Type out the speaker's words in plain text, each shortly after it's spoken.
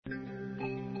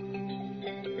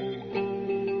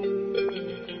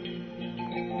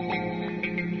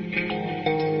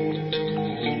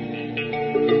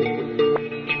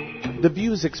The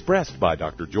views expressed by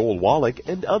Dr. Joel Wallach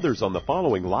and others on the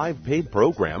following live paid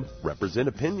program represent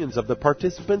opinions of the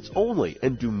participants only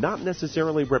and do not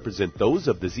necessarily represent those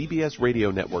of the ZBS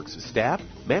Radio Network's staff,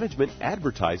 management,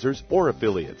 advertisers, or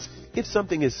affiliates. If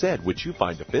something is said which you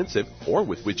find offensive or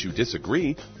with which you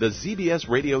disagree, the ZBS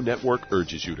Radio Network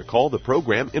urges you to call the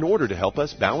program in order to help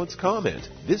us balance comment.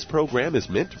 This program is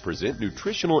meant to present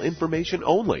nutritional information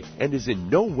only and is in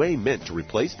no way meant to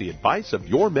replace the advice of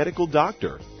your medical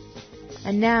doctor.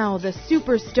 And now, the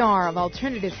superstar of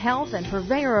alternative health and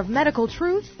purveyor of medical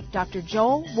truth, Dr.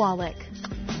 Joel Wallach.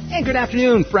 And good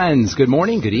afternoon, friends. Good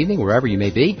morning, good evening, wherever you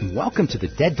may be. And welcome to the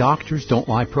Dead Doctors Don't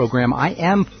Lie program. I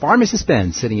am Pharmacist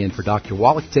Ben, sitting in for Dr.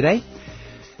 Wallach today.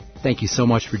 Thank you so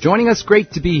much for joining us.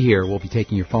 Great to be here. We'll be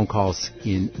taking your phone calls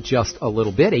in just a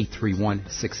little bit.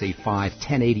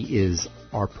 831-685-1080 is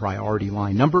our priority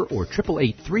line number, or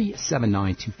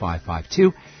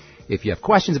 888-379-2552. If you have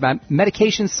questions about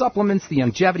medications, supplements, the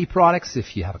longevity products,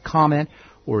 if you have a comment,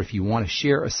 or if you want to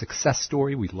share a success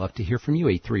story, we'd love to hear from you.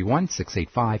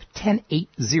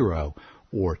 831-685-1080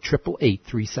 or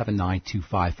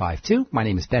 888-379-2552. My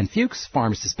name is Ben Fuchs,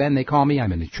 Pharmacist Ben, they call me.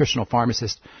 I'm a nutritional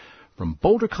pharmacist from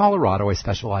Boulder, Colorado. I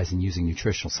specialize in using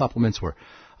nutritional supplements where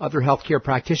other healthcare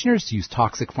practitioners use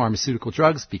toxic pharmaceutical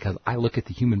drugs, because I look at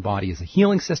the human body as a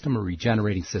healing system, a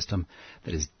regenerating system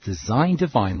that is designed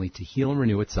divinely to heal and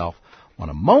renew itself on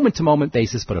a moment-to-moment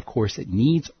basis, but of course it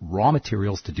needs raw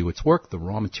materials to do its work, the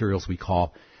raw materials we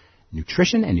call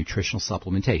nutrition and nutritional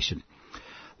supplementation.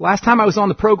 Last time I was on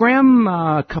the program,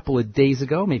 a couple of days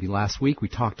ago, maybe last week, we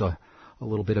talked a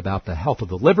little bit about the health of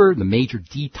the liver, the major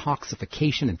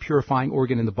detoxification and purifying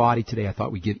organ in the body. Today I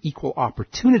thought we'd give equal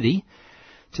opportunity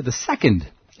to the second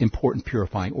important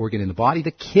purifying organ in the body,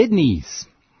 the kidneys.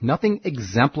 Nothing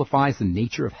exemplifies the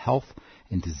nature of health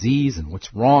and disease and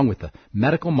what's wrong with the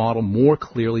medical model more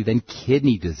clearly than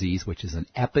kidney disease, which is an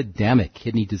epidemic.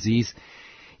 Kidney disease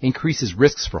increases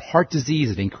risks for heart disease.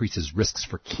 It increases risks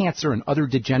for cancer and other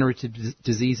degenerative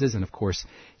diseases. And, of course,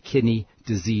 kidney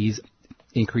disease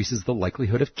increases the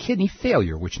likelihood of kidney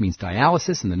failure, which means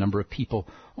dialysis, and the number of people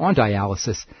on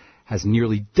dialysis has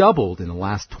nearly doubled in the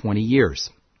last 20 years.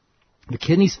 The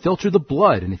kidneys filter the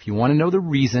blood, and if you want to know the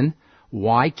reason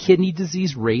why kidney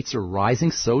disease rates are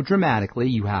rising so dramatically,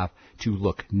 you have to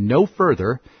look no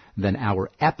further than our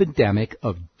epidemic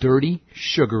of dirty,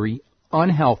 sugary,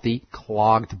 unhealthy,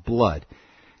 clogged blood.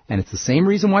 And it's the same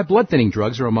reason why blood-thinning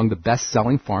drugs are among the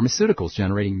best-selling pharmaceuticals,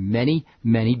 generating many,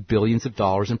 many billions of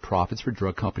dollars in profits for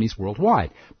drug companies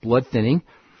worldwide. Blood-thinning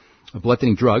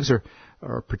drugs are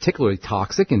particularly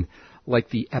toxic, and like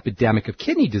the epidemic of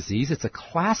kidney disease, it's a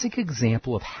classic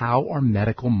example of how our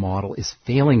medical model is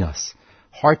failing us.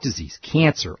 Heart disease,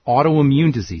 cancer,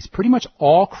 autoimmune disease, pretty much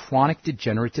all chronic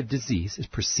degenerative disease is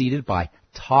preceded by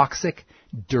toxic,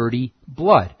 dirty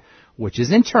blood, which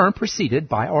is in turn preceded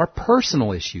by our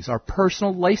personal issues, our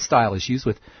personal lifestyle issues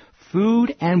with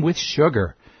food and with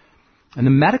sugar. And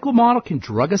the medical model can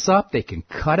drug us up, they can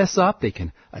cut us up, they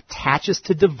can attach us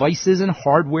to devices and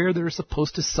hardware that are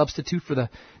supposed to substitute for the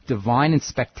divine and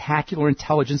spectacular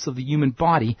intelligence of the human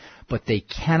body, but they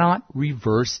cannot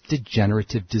reverse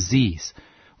degenerative disease.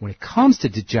 When it comes to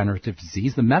degenerative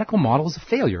disease, the medical model is a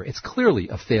failure. It's clearly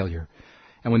a failure.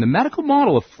 And when the medical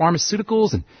model of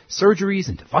pharmaceuticals and surgeries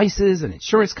and devices and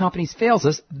insurance companies fails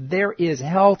us, there is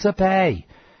hell to pay.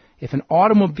 If an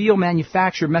automobile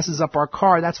manufacturer messes up our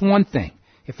car, that's one thing.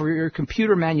 If your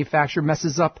computer manufacturer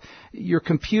messes up your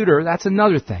computer, that's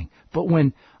another thing. But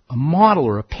when a model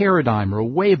or a paradigm or a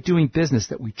way of doing business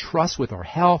that we trust with our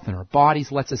health and our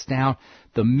bodies lets us down,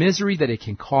 the misery that it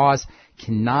can cause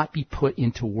cannot be put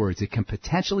into words. It can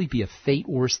potentially be a fate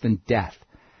worse than death.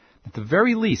 At the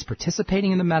very least,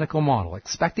 participating in the medical model,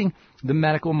 expecting the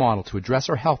medical model to address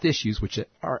our health issues, which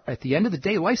are at the end of the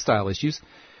day lifestyle issues,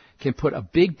 can put a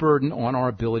big burden on our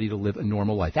ability to live a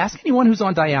normal life. Ask anyone who's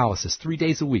on dialysis 3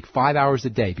 days a week, 5 hours a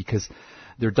day, because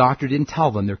their doctor didn't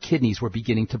tell them their kidneys were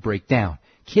beginning to break down.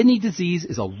 Kidney disease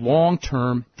is a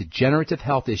long-term degenerative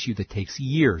health issue that takes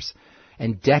years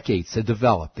and decades to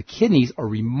develop. The kidneys are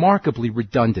remarkably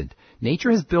redundant. Nature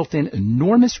has built in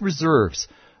enormous reserves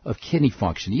of kidney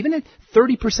function. Even at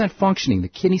 30% functioning, the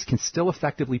kidneys can still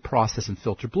effectively process and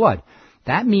filter blood.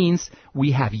 That means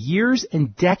we have years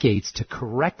and decades to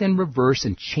correct and reverse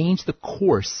and change the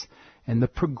course and the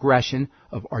progression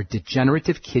of our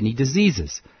degenerative kidney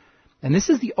diseases. And this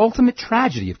is the ultimate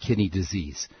tragedy of kidney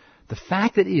disease. The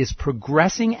fact that it is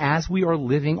progressing as we are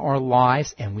living our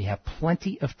lives, and we have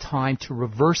plenty of time to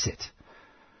reverse it.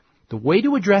 The way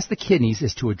to address the kidneys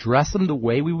is to address them the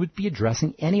way we would be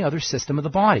addressing any other system of the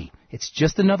body. It's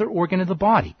just another organ of the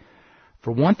body.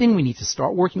 For one thing, we need to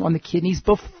start working on the kidneys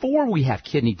before we have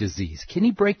kidney disease.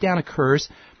 Kidney breakdown occurs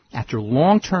after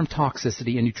long-term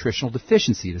toxicity and nutritional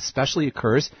deficiency. It especially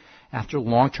occurs after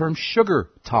long-term sugar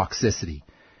toxicity.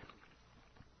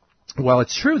 While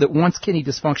it's true that once kidney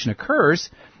dysfunction occurs,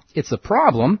 it's a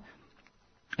problem,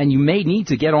 and you may need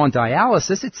to get on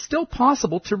dialysis, it's still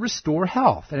possible to restore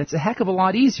health. And it's a heck of a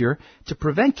lot easier to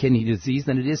prevent kidney disease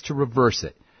than it is to reverse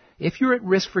it. If you're at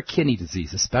risk for kidney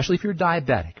disease, especially if you're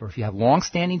diabetic or if you have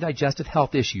long-standing digestive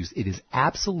health issues, it is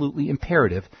absolutely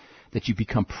imperative that you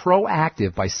become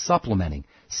proactive by supplementing,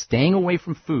 staying away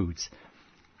from foods,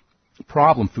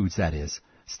 problem foods that is,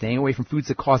 staying away from foods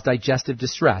that cause digestive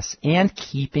distress, and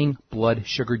keeping blood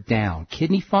sugar down.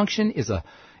 Kidney function is a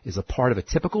part of a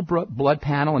typical blood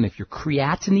panel, and if your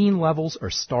creatinine levels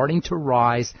are starting to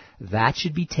rise, that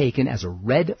should be taken as a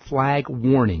red flag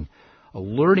warning,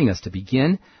 alerting us to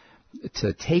begin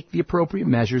to take the appropriate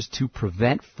measures to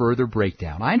prevent further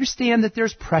breakdown. I understand that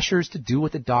there's pressures to do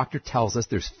what the doctor tells us.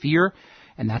 There's fear,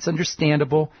 and that's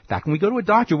understandable. In fact, when we go to a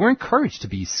doctor, we're encouraged to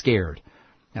be scared.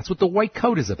 That's what the white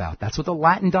coat is about. That's what the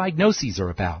Latin diagnoses are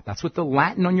about. That's what the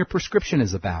Latin on your prescription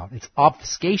is about. It's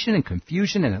obfuscation and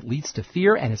confusion, and it leads to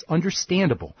fear, and it's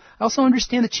understandable. I also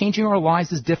understand that changing our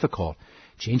lives is difficult.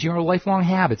 Changing our lifelong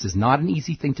habits is not an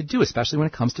easy thing to do, especially when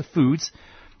it comes to foods,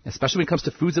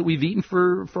 that we've eaten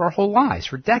for our whole lives,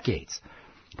 for decades.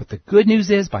 But the good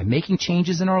news is, by making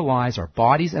changes in our lives, our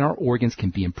bodies and our organs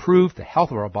can be improved. The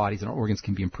health of our bodies and our organs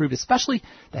can be improved, especially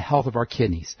the health of our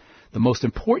kidneys. The most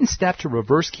important step to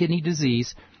reverse kidney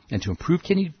disease and to improve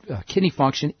kidney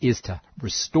function is to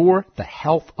restore the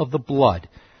health of the blood,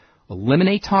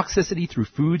 eliminate toxicity through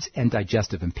foods and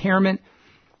digestive impairment,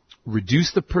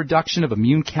 reduce the production of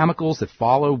immune chemicals that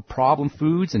follow problem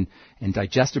foods and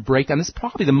digestive breakdown. This is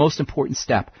probably the most important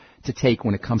step to take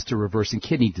when it comes to reversing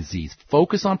kidney disease.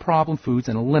 Focus on problem foods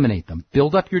and eliminate them.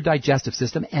 Build up your digestive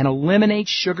system and eliminate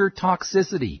sugar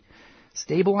toxicity.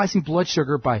 Stabilizing blood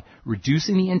sugar by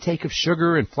reducing the intake of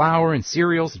sugar and flour and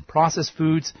cereals and processed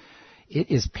foods, it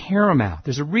is paramount.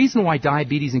 There's a reason why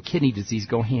diabetes and kidney disease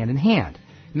go hand in hand.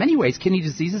 In many ways, kidney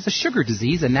disease is a sugar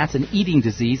disease, and that's an eating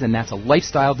disease, and that's a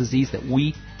lifestyle disease that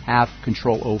we have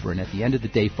control over. And at the end of the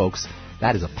day, folks,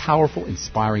 that is a powerful,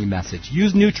 inspiring message.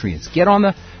 Use nutrients. Get on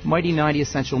the Mighty 90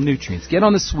 Essential Nutrients. Get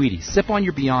on the Sweeties. Sip on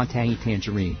your Beyond Tangy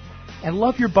Tangerine. And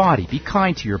love your body. Be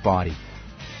kind to your body.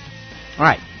 All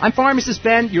right, I'm Pharmacist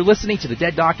Ben. You're listening to the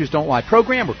Dead Doctors Don't Lie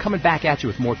program. We're coming back at you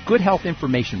with more good health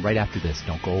information right after this.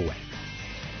 Don't go away.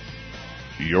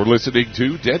 You're listening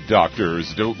to Dead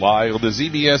Doctors Don't Lie on the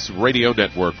ZBS Radio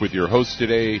Network with your host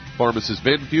today, Pharmacist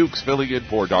Ben Fuchs, filling in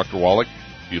for Dr. Wallach.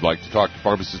 If you'd like to talk to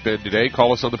Pharmacist Ben today,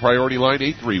 call us on the priority line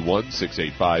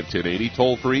 831-685-1080,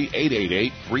 toll free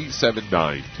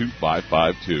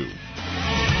 888-379-2552.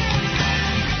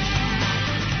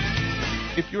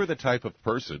 If you're the type of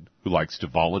person who likes to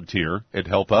volunteer and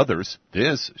help others,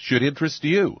 this should interest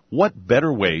you. What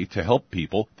better way to help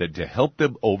people than to help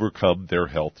them overcome their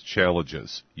health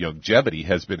challenges? Youngevity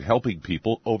has been helping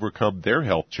people overcome their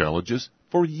health challenges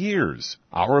for years.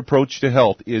 Our approach to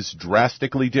health is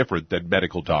drastically different than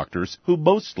medical doctors who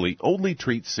mostly only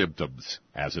treat symptoms.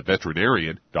 As a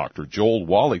veterinarian, Dr. Joel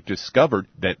Wallach discovered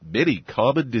that many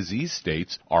common disease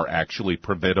states are actually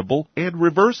preventable and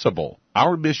reversible.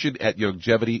 Our mission at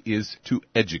Youngevity is to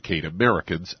educate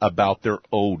Americans about their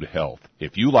own health.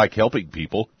 If you like helping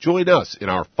people, join us in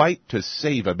our fight to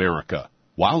save America.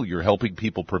 While you're helping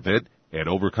people prevent and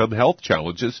overcome health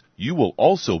challenges, you will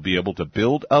also be able to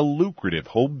build a lucrative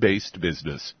home-based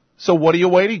business. So what are you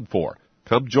waiting for?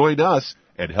 Come join us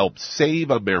and help save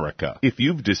America. If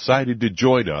you've decided to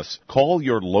join us, call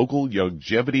your local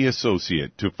Youngevity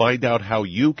associate to find out how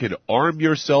you can arm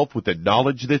yourself with the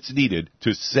knowledge that's needed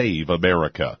to save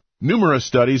America. Numerous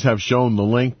studies have shown the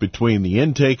link between the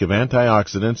intake of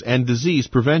antioxidants and disease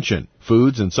prevention.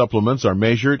 Foods and supplements are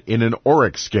measured in an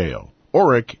ORAC scale.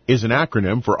 ORAC is an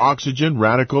acronym for Oxygen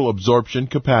Radical Absorption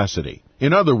Capacity.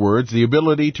 In other words, the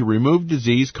ability to remove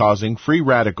disease-causing free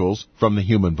radicals from the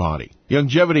human body.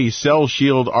 Youngevity's Cell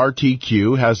Shield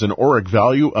RTQ has an ORAC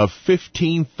value of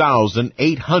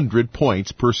 15,800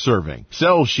 points per serving.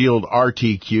 Cell Shield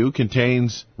RTQ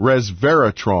contains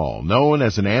resveratrol, known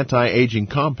as an anti-aging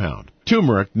compound.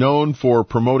 Turmeric, known for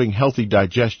promoting healthy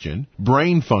digestion,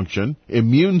 brain function,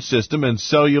 immune system, and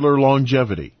cellular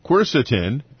longevity.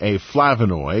 Quercetin, a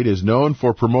flavonoid, is known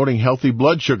for promoting healthy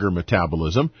blood sugar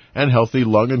metabolism and healthy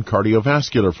lung and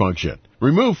cardiovascular function.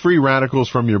 Remove free radicals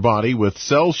from your body with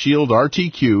Cell Shield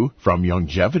RTQ from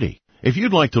Youngevity. If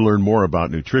you'd like to learn more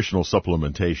about nutritional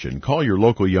supplementation, call your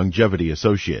local Youngevity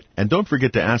associate. And don't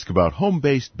forget to ask about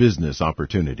home-based business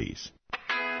opportunities.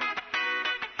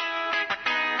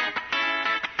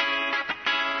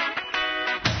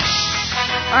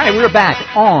 All right, we're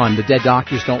back on the Dead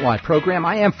Doctors Don't Lie program.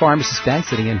 I am Pharmacist Ben,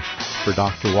 sitting in for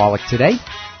Dr. Wallach today.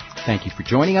 Thank you for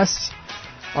joining us.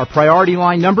 Our priority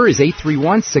line number is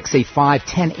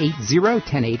 831-685-1080,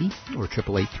 1080, or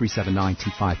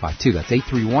 888-379-2552. That's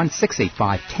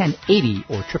 831-685-1080,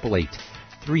 or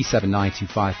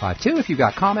 888-379-2552. If you've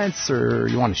got comments or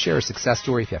you want to share a success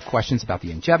story, if you have questions about the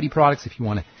longevity products, if you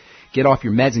want to get off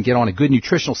your meds and get on a good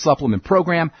nutritional supplement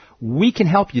program, we can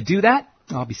help you do that.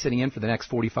 I'll be sitting in for the next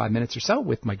 45 minutes or so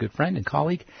with my good friend and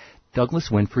colleague, Douglas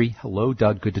Winfrey. Hello,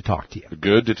 Doug. Good to talk to you.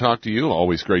 Good to talk to you.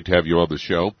 Always great to have you on the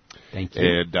show. Thank you.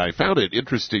 And I found an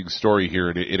interesting story here,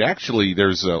 and it actually,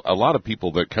 there's a lot of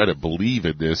people that kind of believe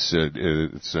in this.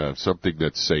 It's something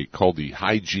that's called the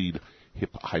hygiene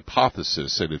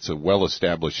hypothesis, and it's a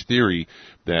well-established theory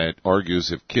that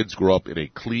argues if kids grow up in a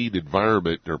clean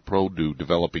environment, they're prone to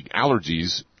developing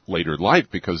allergies later in life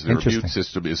because their immune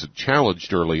system isn't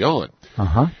challenged early on.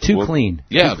 Too clean.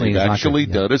 Yeah, Too clean they've actually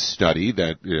done a study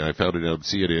that I found it on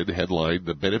CNN headline,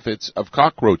 The Benefits of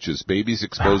Cockroaches. Babies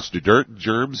exposed to dirt and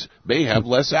germs may have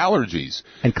less allergies.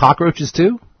 And cockroaches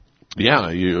too?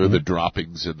 Yeah, the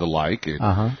droppings and the like.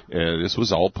 And this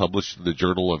was all published in the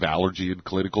Journal of Allergy and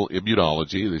Clinical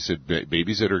Immunology. They said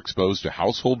babies that are exposed to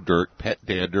household dirt, pet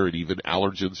dander, and even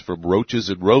allergens from roaches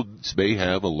and rodents may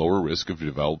have a lower risk of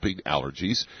developing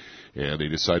allergies. And they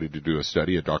decided to do a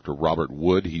study at Dr. Robert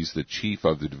Wood. He's the chief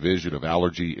of the Division of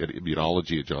Allergy and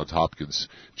Immunology at Johns Hopkins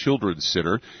Children's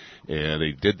Center. And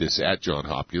they did this at Johns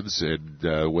Hopkins. And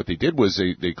what they did was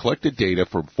they collected data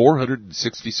from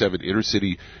 467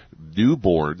 inner-city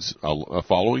newborns,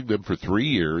 following them for 3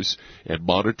 years and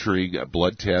monitoring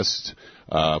blood tests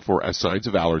for signs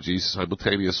of allergies.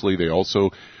 Simultaneously, they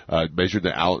also measured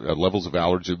the levels of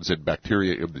allergens and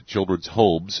bacteria in the children's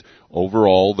homes.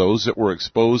 Overall, those that were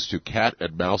exposed to cat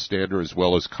and mouse dander as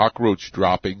well as cockroach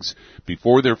droppings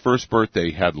before their first birthday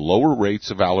had lower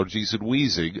rates of allergies and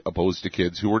wheezing opposed to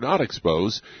kids who were not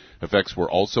exposed. Effects were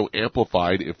also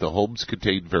amplified if the homes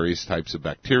contained various types of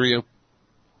bacteria.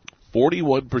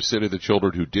 41% of the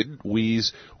children who didn't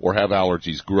wheeze or have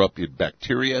allergies grew up in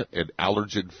bacteria and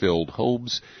allergen-filled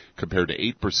homes, compared to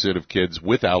 8% of kids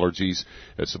with allergies.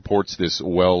 It supports this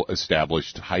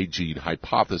well-established hygiene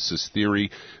hypothesis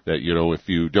theory that, if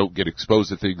you don't get exposed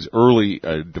to things early,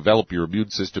 develop your immune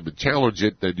system and challenge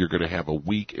it, then you're going to have a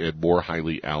weak and more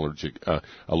highly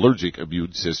allergic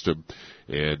immune system.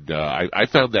 And I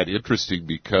found that interesting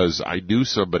because I knew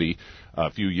somebody a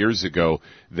few years ago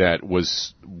that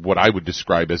was what I would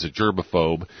describe as a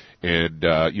germaphobe, and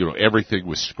everything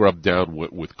was scrubbed down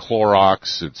with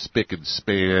Clorox and spick and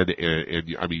span,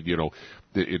 and I mean,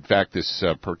 in fact, this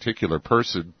particular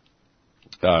person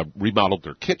remodeled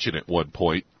their kitchen at one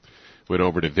point, went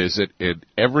over to visit, and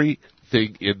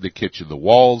everything in the kitchen, the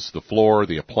walls, the floor,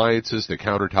 the appliances, the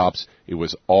countertops, it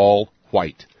was all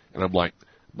white. And I'm like,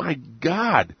 my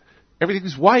God,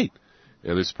 everything's white.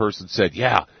 And this person said,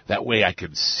 yeah, that way I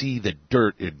can see the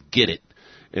dirt and get it.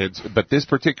 But this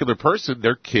particular person,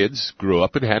 their kids grew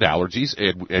up and had allergies,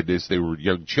 and as they were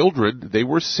young children, they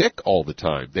were sick all the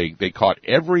time. They caught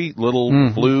every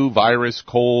little flu, virus,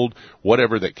 cold,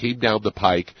 whatever that came down the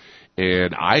pike.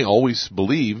 And I always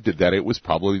believed that it was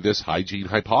probably this hygiene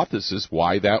hypothesis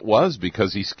why that was,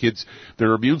 because these kids,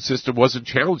 their immune system wasn't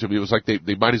challenged. I mean, it was like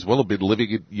they might as well have been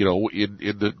living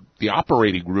in the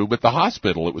operating room at the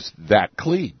hospital. It was that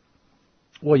clean.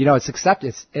 Well,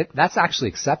 that's actually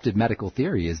accepted medical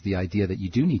theory, is the idea that you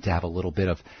do need to have a little bit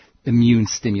of immune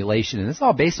stimulation. And it's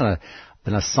all based on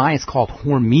a science called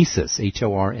hormesis,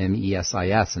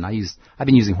 Hormesis. And I've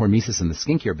been using hormesis in the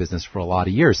skincare business for a lot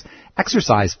of years.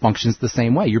 Exercise functions the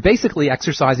same way. You're basically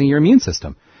exercising your immune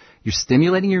system. You're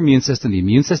stimulating your immune system. The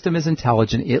immune system is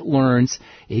intelligent. It learns.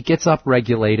 It gets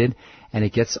upregulated. And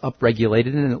it gets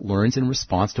upregulated and it learns in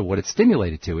response to what it's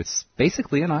stimulated to. It's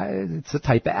basically it's a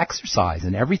type of exercise,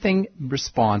 and everything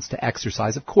responds to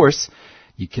exercise. Of course,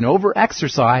 you can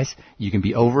over-exercise. You can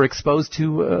be overexposed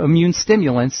to immune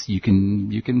stimulants. You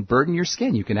can burden your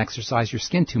skin. You can exercise your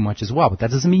skin too much as well. But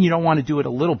that doesn't mean you don't want to do it a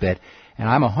little bit. And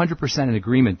I'm 100% in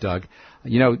agreement, Doug.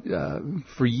 When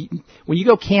you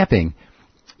go camping,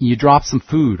 you drop some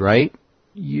food, right?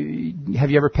 Have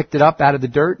you ever picked it up out of the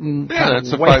dirt?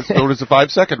 That's known as the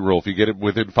 5-second rule. If you get it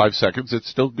within 5 seconds, it's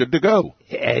still good to go.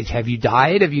 Have you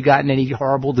died? Have you gotten any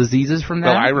horrible diseases from that?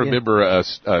 No, I remember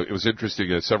it was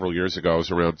interesting. Several years ago, I was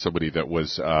around somebody that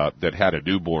was that had a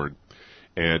newborn,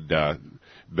 and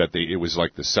it was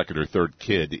like the second or third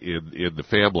kid in the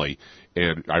family.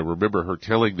 And I remember her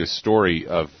telling this story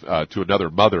of to another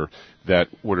mother that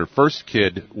when her first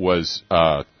kid was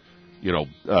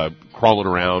crawling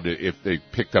around, if they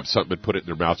picked up something and put it in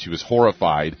their mouth, she was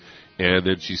horrified. And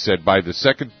then she said by the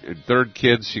second and third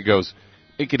kids, she goes,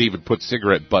 they could even put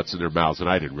cigarette butts in their mouths, and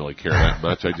I didn't really care that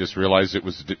much. I just realized it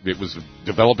was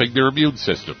developing their immune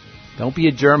system. Don't be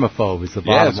a germaphobe is the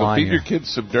bottom line feed here. your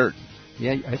kids some dirt.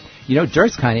 Yeah,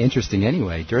 dirt's kind of interesting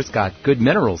anyway. Dirt's got good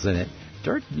minerals in it.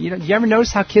 Dirt, you ever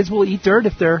notice how kids will eat dirt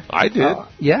if they're... I did.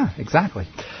 Yeah, exactly.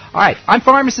 All right, I'm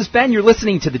Pharmacist Ben. You're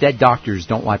listening to the Dead Doctors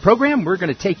Don't Lie program. We're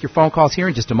going to take your phone calls here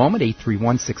in just a moment.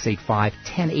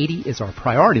 831-685-1080 is our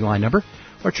priority line number,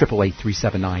 or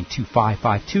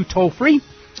 888-379-2552, toll free.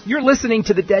 You're listening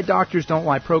to the Dead Doctors Don't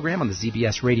Lie program on the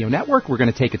ZBS Radio Network. We're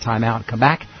going to take a time out and come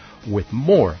back with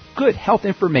more good health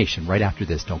information right after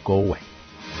this. Don't go away.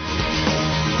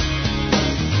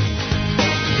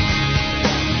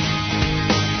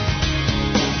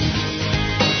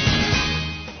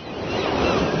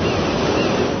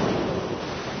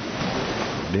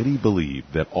 Many believe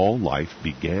that all life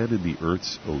began in the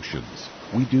Earth's oceans.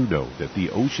 We do know that the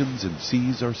oceans and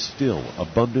seas are still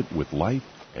abundant with life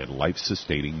and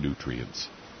life-sustaining nutrients.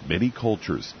 Many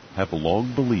cultures have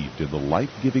long believed in the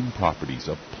life-giving properties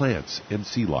of plants and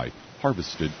sea life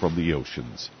harvested from the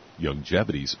oceans.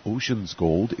 Youngevity's Ocean's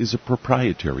Gold is a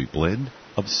proprietary blend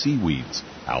of seaweeds,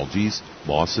 algae,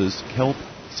 mosses, kelp,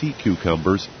 sea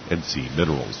cucumbers, and sea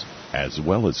minerals, as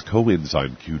well as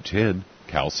coenzyme Q10,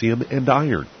 calcium, and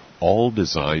iron, all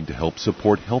designed to help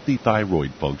support healthy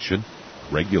thyroid function,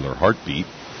 regular heartbeat,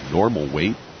 normal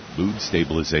weight, mood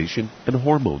stabilization, and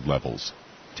hormone levels.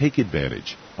 Take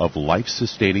advantage of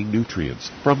life-sustaining nutrients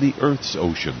from the Earth's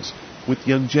oceans with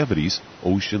Youngevity's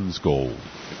Ocean's Gold.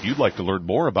 If you'd like to learn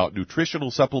more about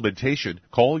nutritional supplementation,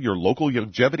 call your local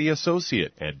Youngevity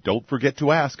associate, and don't forget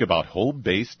to ask about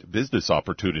home-based business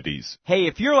opportunities. Hey,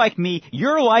 if you're like me,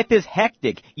 your life is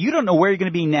hectic. You don't know where you're going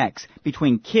to be next.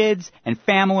 Between kids and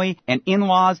family and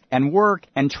in-laws and work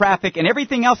and traffic and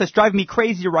everything else that's driving me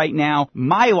crazy right now,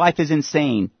 my life is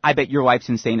insane. I bet your life's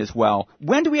insane as well.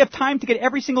 When do we have time to get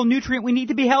every single nutrient we need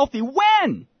to be healthy?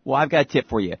 When? Well, I've got a tip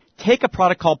for you. Take a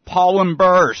product called Pollen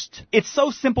Burst. It's so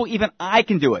simple, even I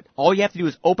can do it. All you have to do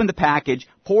is open the package,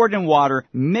 pour it in water,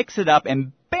 mix it up,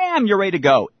 and bam, you're ready to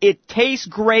go. It tastes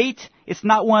great. It's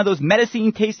not one of those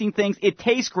medicine-tasting things. It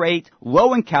tastes great,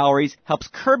 low in calories, helps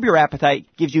curb your appetite,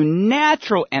 gives you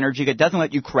natural energy that doesn't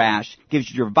let you crash, gives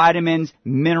you your vitamins,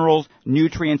 minerals,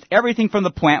 nutrients, everything from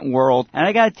the plant world. And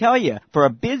I gotta tell you, for a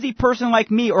busy person like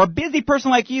me or a busy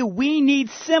person like you, we need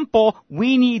simple,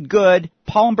 we need good.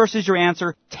 Pollen Burst is your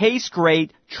answer. Tastes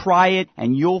great. Try it,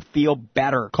 and you'll feel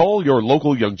better. Call your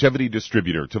local Youngevity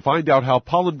distributor to find out how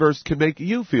Pollen Burst can make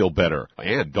you feel better.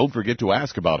 And don't forget to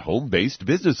ask about home-based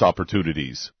business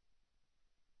opportunities.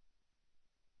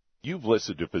 You've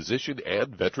listened to physician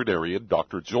and veterinarian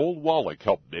Dr. Joel Wallach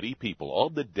help many people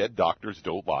on the Dead Doctors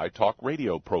Don't Lie talk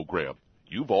radio program.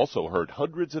 You've also heard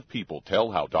hundreds of people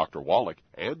tell how Dr. Wallach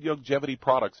and Youngevity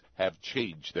products have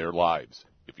changed their lives.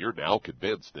 If you're now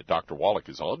convinced that Dr. Wallach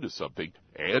is onto something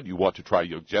and you want to try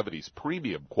Youngevity's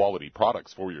premium quality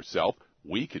products for yourself,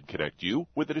 we can connect you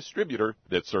with a distributor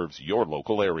that serves your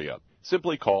local area.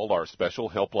 Simply call our special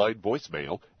helpline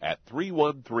voicemail at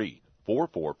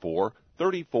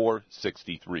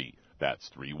 313-444-3463. That's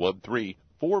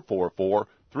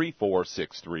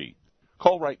 313-444-3463.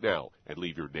 Call right now and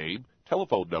leave your name,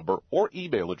 telephone number, or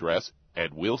email address,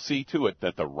 and we'll see to it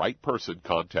that the right person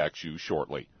contacts you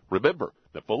shortly. Remember,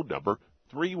 the phone number,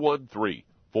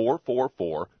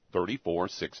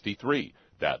 313-444-3463.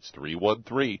 That's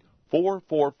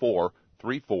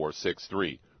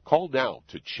 313-444-3463. Call now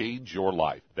to change your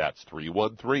life. That's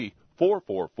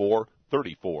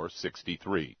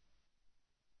 313-444-3463.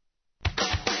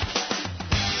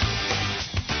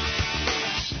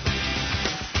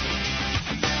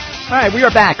 All right, we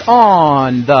are back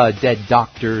on the Dead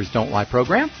Doctors Don't Lie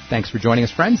program. Thanks for joining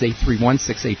us, friends.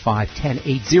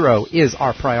 831-685-1080 is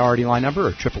our priority line number,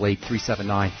 or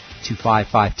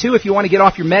 888-379-2552. If you want to get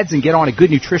off your meds and get on a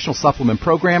good nutritional supplement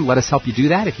program, let us help you do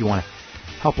that. If you want to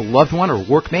help a loved one or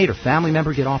workmate or family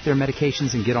member get off their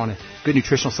medications and get on a good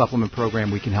nutritional supplement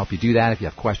program, we can help you do that. If you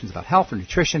have questions about health or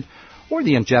nutrition or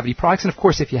the Youngevity products, and of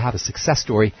course, if you have a success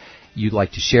story you'd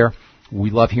like to share, we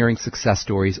love hearing success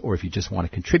stories, or if you just want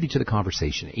to contribute to the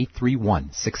conversation,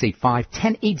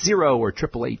 831-685-1080 or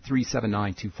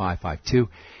 888-379-2552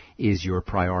 is your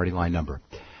priority line number.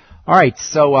 All right,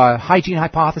 so hygiene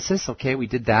hypothesis. Okay, we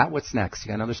did that. What's next?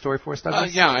 You got another story for us,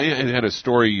 Douglas? Yeah, I had a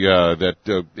story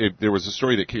there was a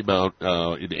story that came out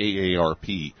in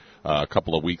AARP a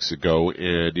couple of weeks ago,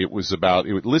 and it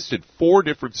listed 4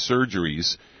 different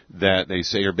surgeries that they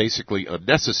say are basically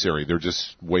unnecessary. They're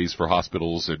just ways for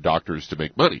hospitals and doctors to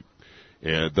make money.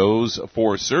 And those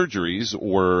 4 surgeries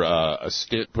were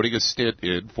putting a stent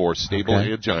in for stable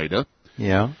angina.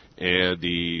 Yeah. And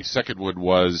the second one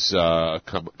was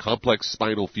complex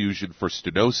spinal fusion for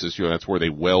stenosis. That's where they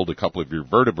weld a couple of your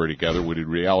vertebrae together, when in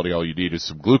reality all you need is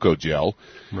some glucogel.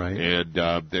 Right. And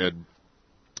then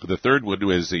the third one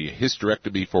was a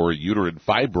hysterectomy for uterine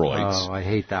fibroids. Oh, I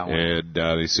hate that one. And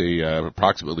they say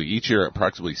each year,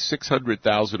 approximately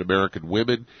 600,000 American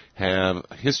women have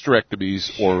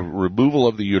hysterectomies or removal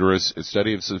of the uterus. And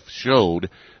studies have shown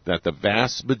that the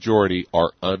vast majority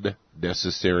are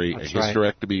unnecessary. That's a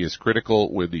hysterectomy is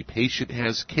critical when the patient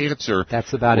has cancer.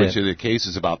 That's about which in the case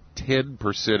is about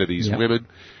 10% of these women.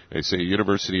 They say a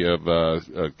University of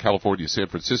California, San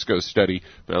Francisco study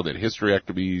found that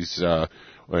hysterectomies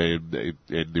and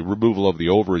the removal of the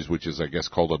ovaries, which is, I guess,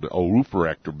 called an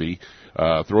oophorectomy,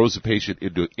 throws the patient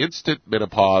into instant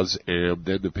menopause, and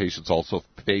then the patients also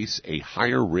face a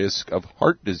higher risk of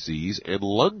heart disease and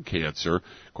lung cancer,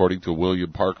 according to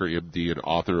William Parker, MD, and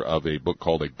author of a book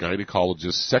called A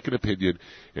Gynecologist's Second Opinion,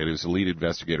 and is the lead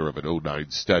investigator of an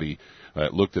 2009 study.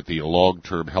 Looked at the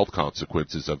long-term health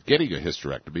consequences of getting a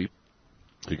hysterectomy.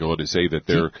 They go on to say that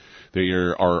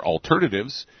there are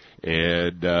alternatives,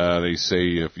 and they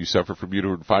say if you suffer from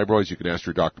uterine fibroids, you can ask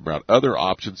your doctor about other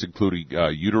options, including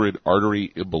uterine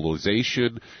artery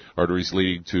embolization. Arteries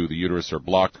leading to the uterus are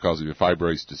blocked, causing the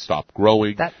fibroids to stop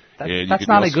growing. That's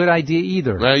not a good idea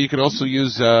either. Well, you can also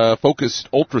use focused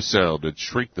ultrasound and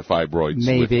shrink the fibroids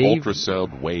with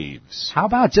ultrasound waves. How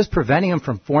about just preventing them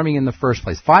from forming in the first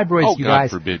place? Fibroids, you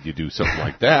guys. God forbid you do something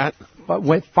like that. But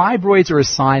when fibroids are a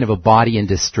sign of a body in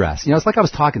distress. It's like I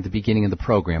was talking at the beginning of the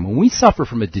program. When we suffer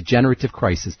from a degenerative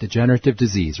crisis, degenerative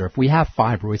disease, or if we have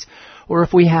fibroids, or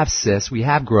if we have cysts, we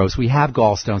have growths, we have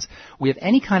gallstones, we have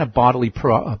any kind of bodily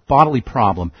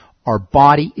problem, our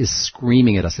body is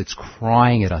screaming at us. It's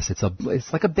crying at us. It's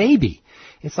like a baby.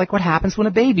 It's like what happens when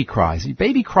a baby cries. Your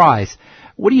baby cries.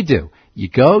 What do? You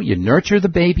go, you nurture the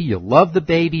baby, you love the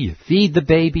baby, you feed the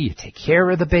baby, you take care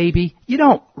of the baby. You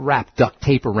don't wrap duct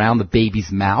tape around the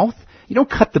baby's mouth. You don't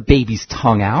cut the baby's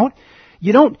tongue out.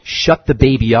 You don't shut the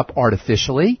baby up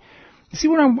artificially. You see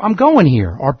where I'm going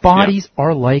here? Our bodies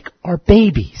are like our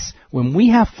babies. When we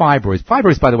have fibroids,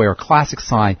 by the way, are a classic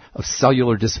sign of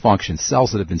cellular dysfunction,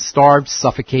 cells that have been starved,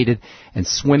 suffocated, and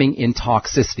swimming in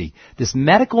toxicity. This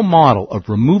medical model of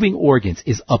removing organs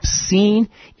is obscene,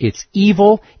 it's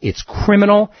evil, it's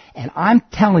criminal, and I'm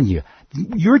telling you,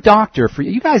 your doctor, for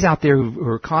you guys out there who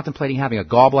are contemplating having a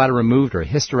gallbladder removed or a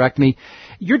hysterectomy,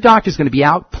 your doctor's going to be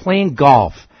out playing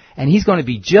golf. And he's going to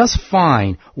be just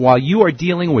fine while you are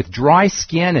dealing with dry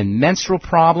skin and menstrual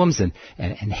problems and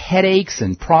headaches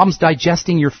and problems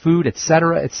digesting your food,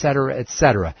 etc., etc.,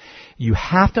 etc. You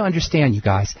have to understand, you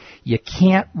guys, you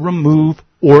can't remove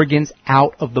organs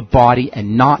out of the body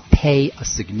and not pay a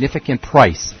significant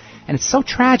price. And it's so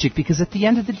tragic because at the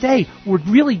end of the day, we're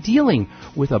really dealing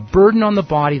with a burden on the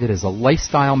body that is a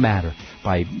lifestyle matter.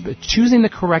 By choosing the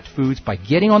correct foods, by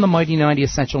getting on the Mighty 90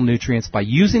 essential nutrients, by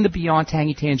using the Beyond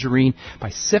Tangy Tangerine, by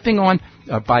sipping on,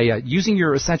 using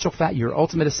your essential fat, your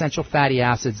ultimate essential fatty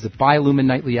acids, the Biolumin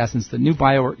Nightly Essence, the new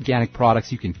bioorganic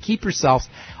products, you can keep yourselves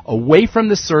away from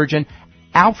the surgeon,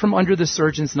 out from under the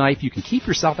surgeon's knife. You can keep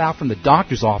yourself out from the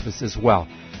doctor's office as well.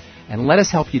 And let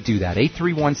us help you do that.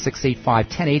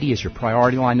 831-685-1080 is your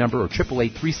priority line number, or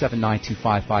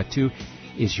 888-379-2552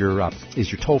 is your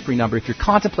toll-free number. If you're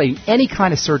contemplating any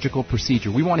kind of surgical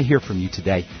procedure, we want to hear from you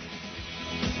today.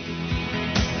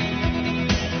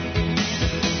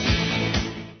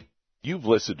 You've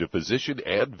listened to physician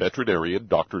and veterinarian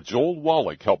Dr. Joel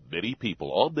Wallach help many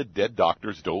people on the Dead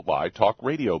Doctors Don't Lie talk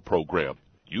radio program.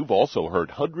 You've also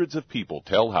heard hundreds of people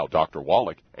tell how Dr.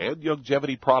 Wallach and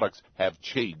Youngevity products have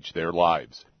changed their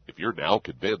lives. If you're now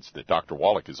convinced that Dr.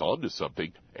 Wallach is onto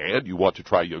something and you want to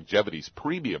try Youngevity's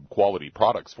premium quality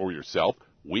products for yourself,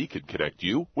 we can connect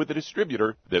you with a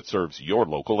distributor that serves your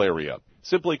local area.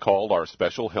 Simply call our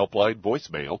special helpline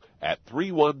voicemail at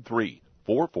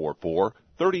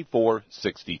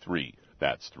 313-444-3463.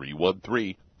 That's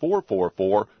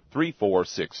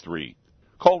 313-444-3463.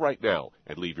 Call right now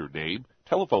and leave your name,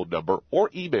 telephone number, or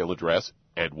email address,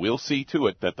 and we'll see to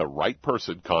it that the right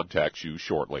person contacts you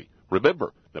shortly.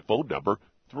 Remember, the phone number,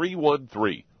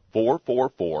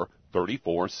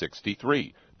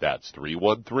 313-444-3463. That's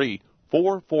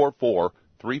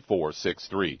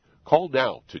 313-444-3463. Call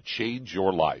now to change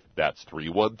your life. That's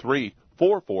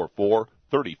 313-444-3463.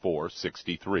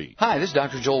 3463. Hi, this is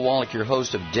Dr. Joel Wallach, your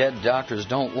host of Dead Doctors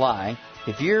Don't Lie.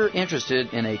 If you're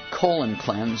interested in a colon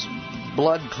cleanse,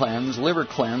 blood cleanse, liver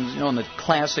cleanse, in the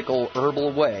classical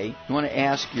herbal way, you want to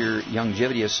ask your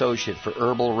Youngevity associate for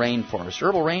Herbal Rainforest.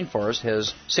 Herbal Rainforest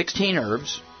has 16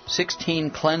 herbs,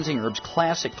 16 cleansing herbs,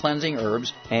 classic cleansing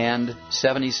herbs, and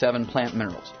 77 plant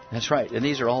minerals. That's right, and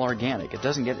these are all organic. It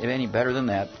doesn't get any better than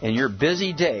that. In your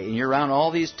busy day, and you're around all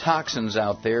these toxins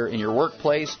out there in your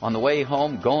workplace, on the way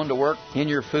home, going to work, in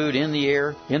your food, in the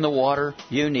air, in the water,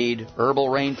 you need Herbal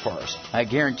Rainforest. I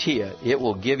guarantee you, it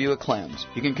will give you a cleanse.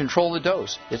 You can control the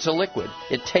dose. It's a liquid.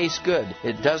 It tastes good.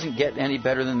 It doesn't get any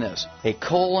better than this. A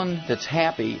colon that's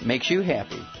happy makes you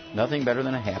happy. Nothing better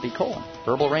than a happy colon.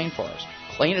 Herbal Rainforest.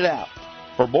 Clean it out.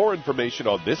 For more information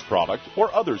on this product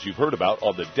or others you've heard about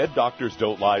on the Dead Doctors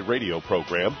Don't Lie radio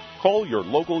program, call your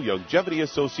local Youngevity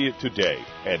associate today.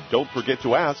 And don't forget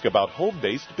to ask about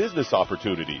home-based business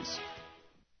opportunities.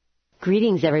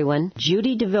 Greetings, everyone.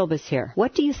 Judy DeVilbus here.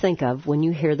 What do you think of when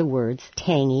you hear the words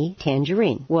tangy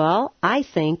tangerine? Well, I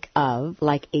think of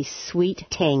like a sweet,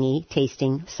 tangy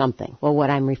tasting something. Well,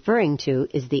 what I'm referring to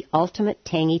is the Ultimate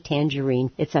Tangy Tangerine.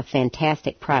 It's a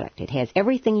fantastic product. It has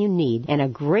everything you need, and a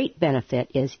great benefit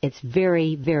is it's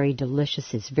very, very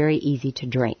delicious. It's very easy to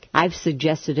drink. I've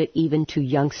suggested it even to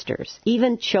youngsters.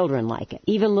 Even children like it.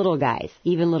 Even little guys.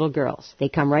 Even little girls. They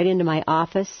come right into my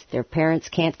office. Their parents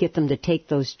can't get them to take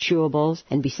those chewables.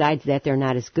 And besides that, they're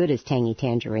not as good as Tangy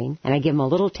Tangerine. And I give them a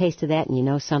little taste of that, and you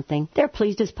know something? They're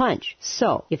pleased as punch.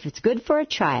 So, if it's good for a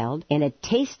child and it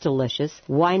tastes delicious,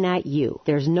 why not you?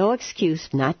 There's no excuse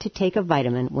not to take a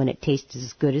vitamin when it tastes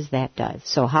as good as that does.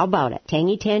 So how about it?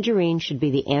 Tangy Tangerine should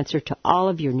be the answer to all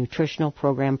of your nutritional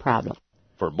program problems.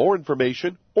 For more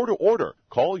information or to order,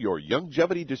 call your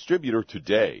Youngevity distributor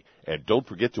today. And don't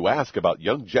forget to ask about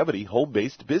Youngevity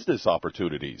home-based business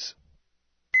opportunities.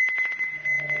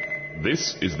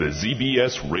 This is the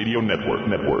ZBS Radio Network.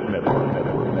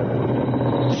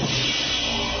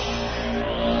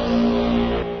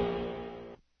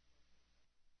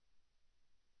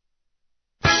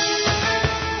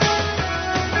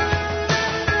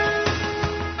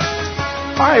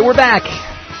 All right, we're back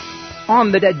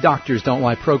on the Dead Doctors Don't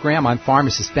Lie program. I'm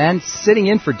Pharmacist Ben, sitting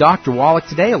in for Dr. Wallach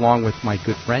today, along with my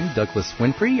good friend Douglas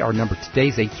Winfrey. Our number today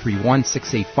is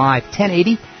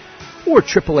 831-685-1080. Or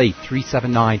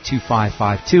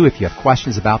 888-379-2552. If you have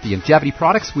questions about the Youngevity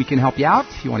products, we can help you out.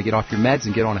 If you want to get off your meds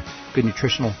and get on a good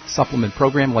nutritional supplement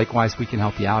program, likewise, we can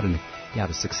help you out. And if you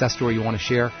have a success story you want to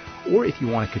share, or if you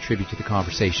want to contribute to the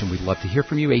conversation, we'd love to hear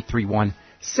from you.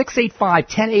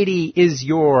 831-685-1080 is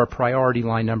your priority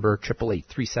line number.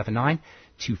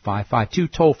 888-379-2552.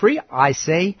 Toll free. I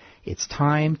say it's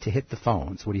time to hit the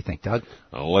phones. What do you think, Doug?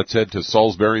 Let's head to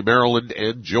Salisbury, Maryland.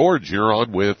 And George, you're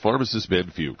on with Pharmacist Ben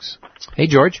Fuchs. Hey,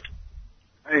 George.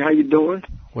 Hey, how you doing?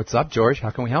 What's up, George? How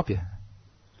can we help you?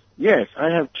 Yes, I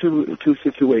have two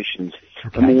situations.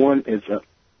 Okay. Number one is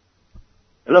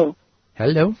hello.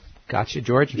 Hello. Gotcha,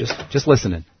 George. Just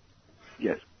listening.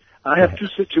 Yes, I have two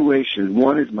situations.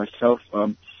 One is myself.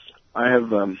 I've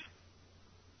been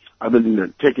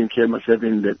taking care of myself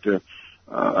in that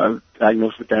I'm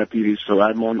diagnosed with diabetes, so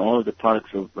I'm on all of the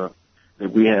products of that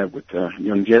we have with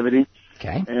Youngevity.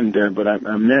 Okay. And but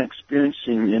I'm now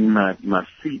experiencing in my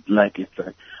feet like it's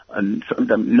some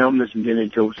numbness, and then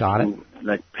it goes to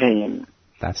like pain.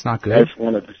 That's not good. That's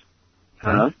one of the.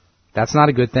 That's not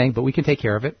a good thing, but we can take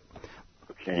care of it.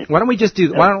 Okay. Why don't we just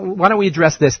do? Why don't we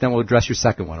address this? Then we'll address your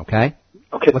second one. Okay.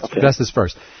 Okay. Let's address this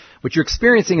first. What you're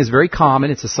experiencing is very common.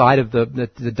 It's a side of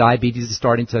the diabetes is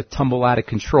starting to tumble out of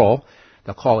control.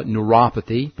 They'll call it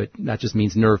neuropathy, but that just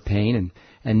means nerve pain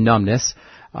and numbness.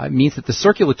 It means that the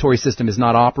circulatory system is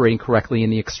not operating correctly in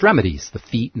the extremities, the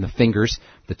feet and the fingers,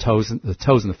 the toes and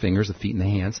the fingers, the feet and the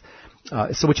hands.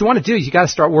 So what you want to do is you got to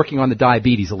start working on the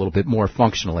diabetes a little bit more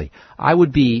functionally. I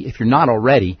would be, if you're not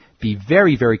already, be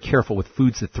very, very careful with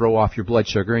foods that throw off your blood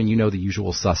sugar, and you know the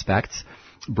usual suspects: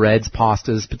 breads,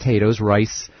 pastas, potatoes,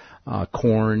 rice,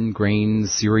 corn,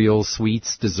 grains, cereals,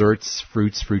 sweets, desserts,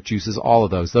 fruits, fruit juices, all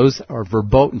of those. Those are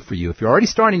verboten for you. If you're already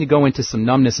starting to go into some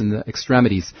numbness in the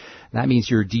extremities, that means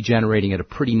you're degenerating at a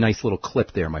pretty nice little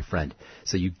clip there, my friend.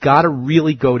 So you've got to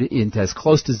really go into as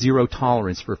close to zero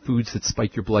tolerance for foods that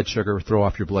spike your blood sugar or throw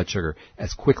off your blood sugar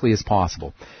as quickly as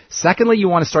possible. Secondly, you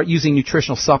want to start using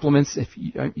nutritional supplements. If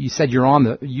you said you're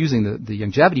on using the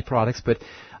Youngevity products, but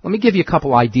let me give you a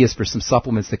couple ideas for some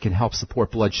supplements that can help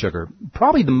support blood sugar.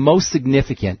 Probably the most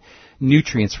significant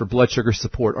nutrients for blood sugar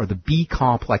support are the B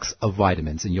complex of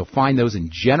vitamins, and you'll find those in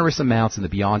generous amounts in the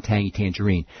Beyond Tangy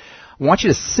Tangerine. I want you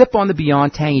to sip on the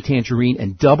Beyond Tangy Tangerine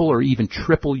and double or even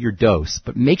triple your dose.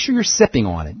 But make sure you're sipping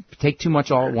on it. If you take too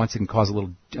much all at once, it can cause a little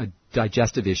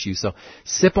digestive issue. So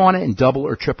sip on it and double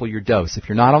or triple your dose. If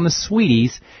you're not on the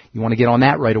sweeties, you want to get on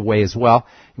that right away as well.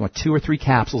 You want 2 or 3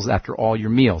 capsules after all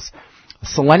your meals.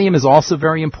 Selenium is also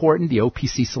very important. The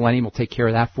OPC Selenium will take care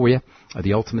of that for you.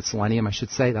 The Ultimate Selenium, I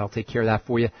should say. That'll take care of that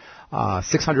for you.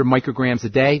 600 micrograms a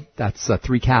day. That's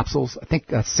 3 capsules. I think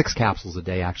that's 6 capsules a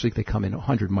day, actually. They come in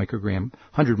 100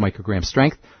 microgram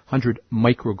strength, 100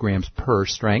 micrograms per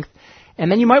strength.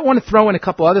 And then you might want to throw in a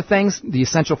couple other things. The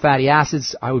essential fatty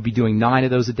acids, I would be doing 9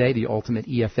 of those a day, the Ultimate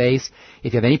EFAs.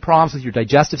 If you have any problems with your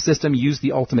digestive system, use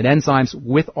the Ultimate Enzymes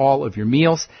with all of your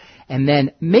meals. And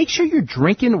then make sure you're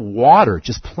drinking water.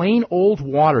 Just plain old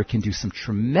water can do some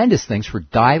tremendous things for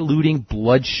diluting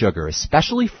blood sugar,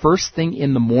 especially first thing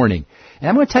in the morning. And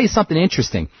I'm going to tell you something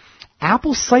interesting.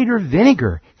 Apple cider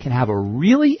vinegar can have a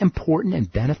really important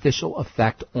and beneficial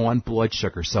effect on blood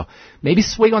sugar. So maybe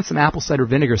swig on some apple cider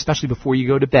vinegar, especially before you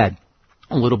go to bed.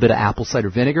 A little bit of apple cider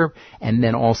vinegar, and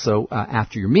then also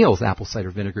after your meals, apple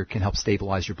cider vinegar can help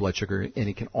stabilize your blood sugar, and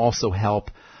it can also help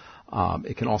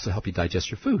you digest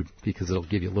your food because it'll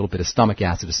give you a little bit of stomach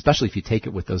acid, especially if you take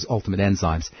it with those Ultimate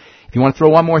Enzymes. If you want to throw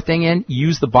one more thing in,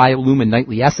 use the Biolumin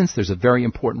Nightly Essence. There's a very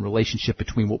important relationship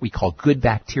between what we call good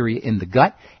bacteria in the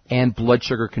gut and blood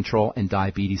sugar control and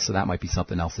diabetes, so that might be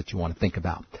something else that you want to think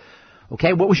about.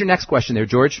 Okay, what was your next question there,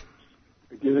 George?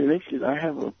 I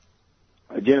have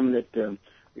a gentleman that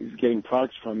is getting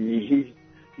products from me.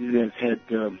 He has had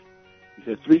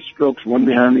 3 strokes, one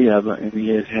behind the other, and he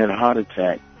has had a heart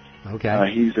attack.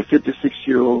 Okay. He's a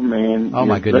 56-year-old man. Oh,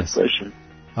 my goodness. Blood pressure.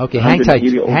 Okay, hang tight.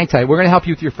 Hang tight. We're going to help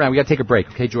you with your friend. We got to take a break.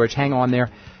 Okay, George, hang on there,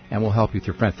 and we'll help you with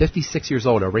your friend. 56 years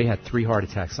old, already had 3 heart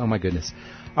attacks. Oh, my goodness.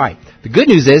 All right. The good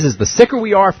news is the sicker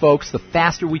we are, folks, the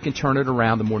faster we can turn it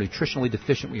around. The more nutritionally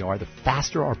deficient we are, the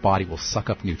faster our body will suck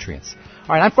up nutrients.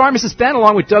 All right, I'm Pharmacist Ben,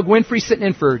 along with Doug Winfrey, sitting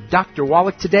in for Dr.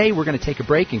 Wallach today. We're going to take a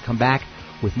break and come back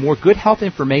with more good health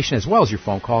information as well as your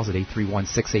phone calls at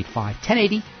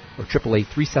 831-685-1080. or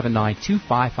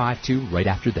 888-379-2552 right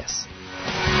after this.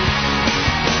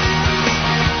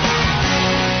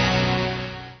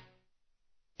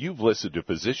 You've listened to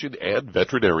physician and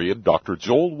veterinarian Dr.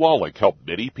 Joel Wallach help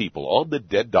many people on the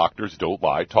Dead Doctors Don't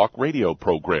Lie talk radio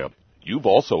program. You've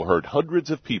also heard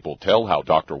hundreds of people tell how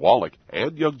Dr. Wallach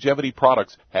and Youngevity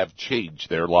products have changed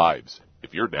their lives.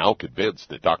 If you're now convinced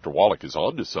that Dr. Wallach is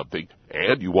onto something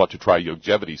and you want to try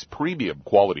Youngevity's premium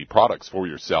quality products for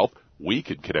yourself, we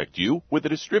can connect you with a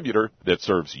distributor that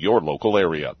serves your local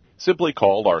area. Simply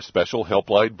call our special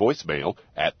helpline voicemail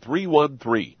at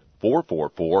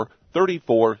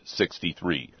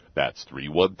 313-444-3463. That's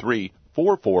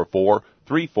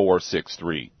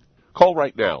 313-444-3463. Call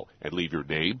right now and leave your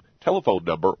name, telephone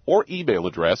number, or email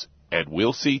address, and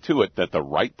we'll see to it that the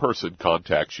right person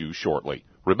contacts you shortly.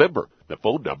 Remember, the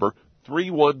phone number,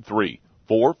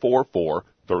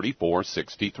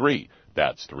 313-444-3463.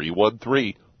 That's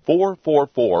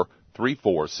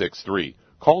 313-444-3463.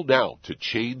 Call now to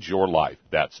change your life.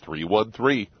 That's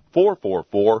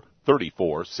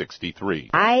 313-444-3463.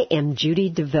 I am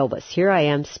Judy DeVilbus. Here I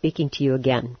am speaking to you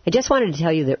again. I just wanted to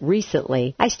tell you that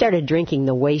recently I started drinking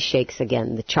the Whey Shakes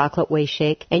again, the chocolate Whey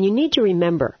Shake. And you need to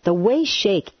remember, the Whey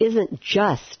Shake isn't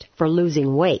just for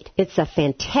losing weight. It's a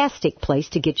fantastic place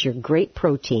to get your great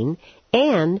protein.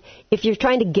 And if you're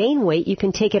trying to gain weight, you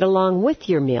can take it along with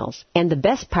your meals. And the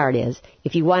best part is,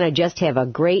 if you want to just have a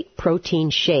great protein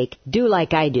shake, do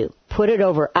like I do. Put it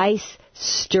over ice,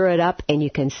 stir it up, and you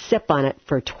can sip on it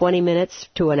for 20 minutes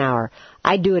to an hour.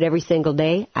 I do it every single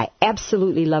day. I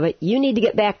absolutely love it. You need to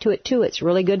get back to it, too. It's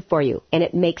really good for you. And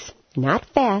it makes not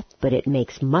fat, but it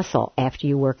makes muscle after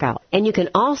you work out. And you can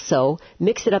also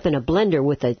mix it up in a blender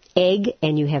with an egg,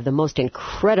 and you have the most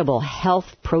incredible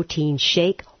health protein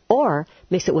shake. Or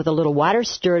mix it with a little water,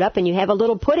 stir it up, and you have a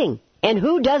little pudding. And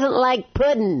who doesn't like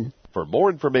pudding? For more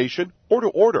information or to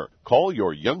order, call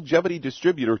your Youngevity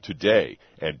distributor today.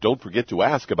 And don't forget to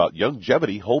ask about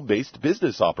Youngevity home-based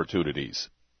business opportunities.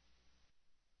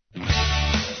 All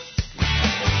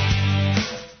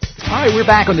right, we're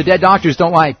back on the Dead Doctors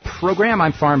Don't Lie program.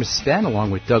 I'm Pharmacist Ben,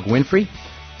 along with Doug Winfrey.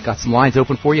 Got some lines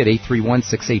open for you at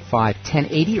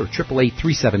 831-685-1080 or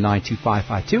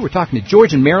 888-379-2552. We're talking to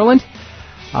George in Maryland.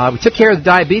 We took care of the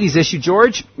diabetes issue,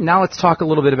 George. Now let's talk a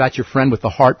little bit about your friend with the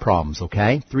heart problems,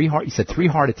 okay? You said 3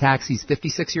 heart attacks. He's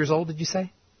 56 years old, did you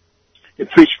say? 3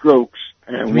 strokes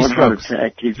and 1 heart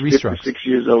attack. He's 56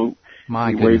 years old.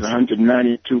 My goodness. Weighs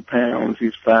 192 pounds.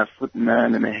 He's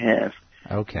 5'9.5".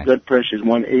 Okay. Blood pressure is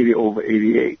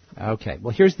 180/88. Okay.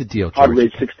 Well, here's the deal, George. Heart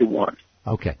rate 61.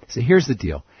 Okay. So here's the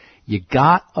deal.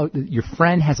 Your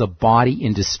friend has a body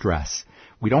in distress.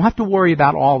 We don't have to worry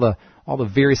about all the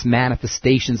various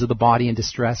manifestations of the body in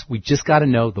distress. We just got to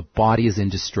know the body is in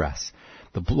distress.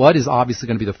 The blood is obviously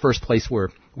going to be the first place where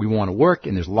we want to work,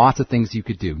 and there's lots of things you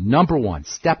could do.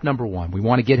 Step number one, we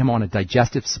want to get him on a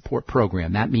digestive support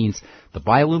program. That means the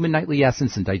Biolumin Nightly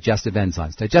Essence and digestive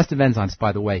enzymes. Digestive enzymes,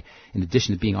 by the way, in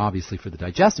addition to being obviously for the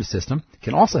digestive system,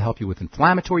 can also help you with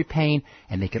inflammatory pain,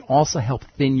 and they can also help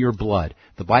thin your blood.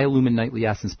 The Biolumin Nightly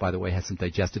Essence, by the way, has some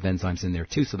digestive enzymes in there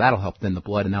too, so that'll help thin the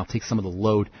blood, and that'll take some of the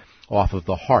load off of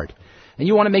the heart. And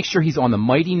you want to make sure he's on the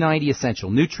Mighty 90 Essential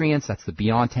Nutrients. That's the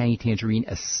Beyond Tangy Tangerine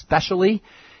especially.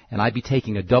 And I'd be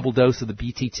taking a double dose of the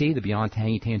BTT, the Beyond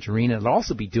Tangy Tangerine, and I'd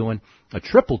also be doing a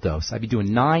triple dose. I'd be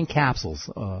doing 9 capsules,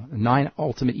 9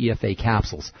 Ultimate EFA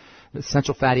capsules. The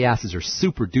essential fatty acids are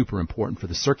super duper important for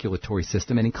the circulatory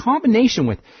system, and in combination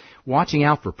with watching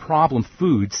out for problem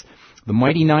foods, the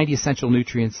Mighty 90 Essential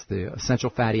Nutrients, the essential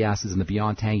fatty acids, and the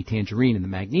Beyond Tangy Tangerine and the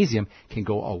magnesium can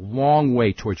go a long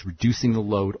way towards reducing the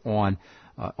load on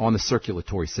the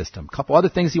circulatory system. A couple other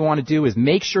things you want to do is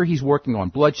make sure he's working on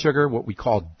blood sugar, what we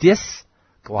call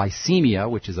dysglycemia,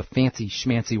 which is a fancy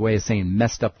schmancy way of saying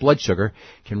messed up blood sugar,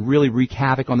 can really wreak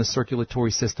havoc on the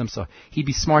circulatory system. So he'd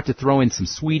be smart to throw in some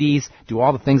sweeties, do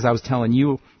all the things I was telling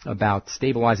you about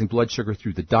stabilizing blood sugar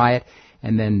through the diet.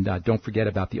 And then don't forget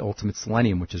about the Ultimate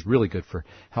Selenium, which is really good for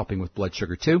helping with blood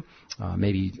sugar too.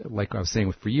 Maybe, like I was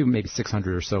saying for you, maybe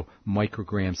 600 or so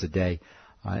micrograms a day.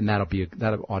 And that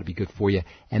ought to be good for you.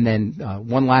 And then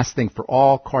one last thing for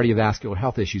all cardiovascular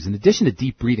health issues, in addition to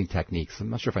deep breathing techniques, I'm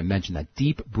not sure if I mentioned that,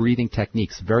 deep breathing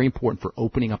techniques, very important for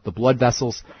opening up the blood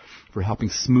vessels, for helping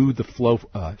smooth the flow,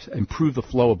 improve the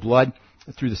flow of blood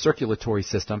through the circulatory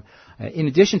system. In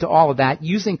addition to all of that,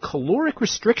 using caloric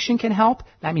restriction can help.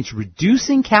 That means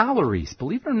reducing calories.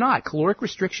 Believe it or not, caloric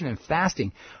restriction and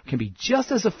fasting can be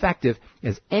just as effective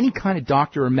as any kind of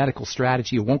doctor or medical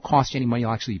strategy. It won't cost you any money.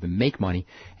 You'll actually even make money,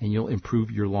 and you'll improve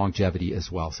your longevity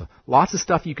as well. So lots of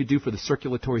stuff you could do for the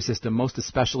circulatory system. Most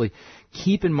especially,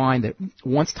 keep in mind that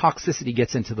once toxicity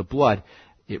gets into the blood,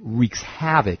 it wreaks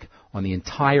havoc on the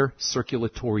entire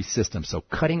circulatory system. So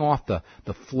cutting off the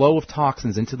flow of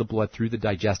toxins into the blood through the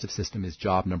digestive system is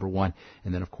job number one.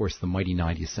 And then, of course, the Mighty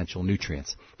 90 Essential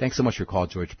Nutrients. Thanks so much for your call,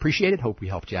 George. Appreciate it. Hope we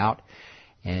helped you out.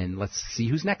 And let's see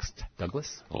who's next.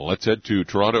 Douglas? Well, let's head to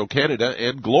Toronto, Canada.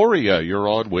 And Gloria, you're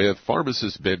on with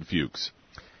pharmacist Ben Fuchs.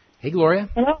 Hey, Gloria.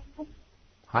 Hello.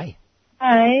 Hi.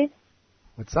 Hi.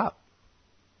 What's up?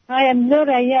 Hi, I'm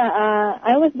Gloria. Yeah,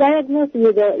 I was diagnosed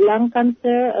with lung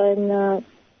cancer in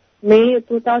May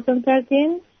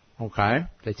 2013. Okay.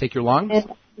 They take your lungs?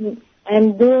 And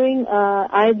I'm doing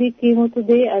IV chemo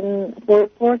today and for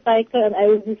 4 cycles, and I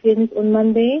will be finished on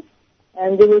Monday.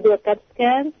 And they will do a CAT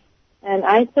scan. And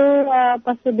I saw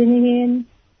Pastor Benihin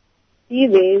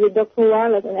TV with Dr.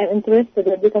 Wallace, and I'm interested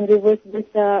that they can reverse this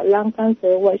lung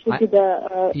cancer. What should be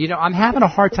the... I'm having a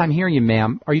hard time hearing you,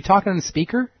 ma'am. Are you talking on the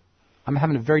speaker? I'm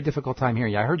having a very difficult time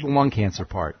hearing you. I heard the lung cancer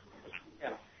part.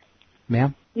 Yeah.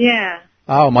 Ma'am? Yeah.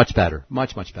 Oh, much better.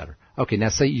 Much, much better. Okay, now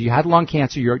say you had lung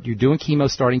cancer. You're doing chemo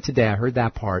starting today. I heard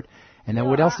that part. And then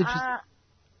what else did you...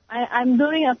 I'm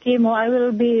doing a chemo. I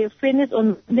will be finished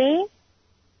on Monday.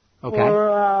 Okay.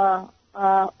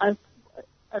 I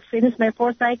finished my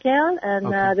 4 cycle, and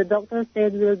the doctor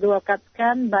said we'll do a CAT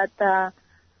scan, but...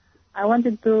 I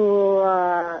wanted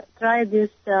to try this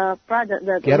product.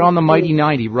 Get on the Mighty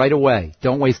 90 right away.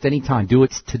 Don't waste any time. Do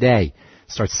it today.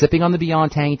 Start sipping on the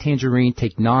Beyond Tangy Tangerine.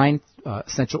 Take 9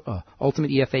 essential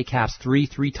Ultimate EFA caps,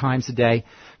 3 times a day.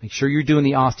 Make sure you're doing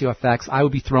the OsteoFX. I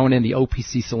would be throwing in the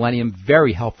OPC Selenium.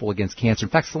 Very helpful against cancer. In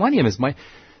fact,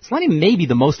 Selenium may be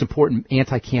the most important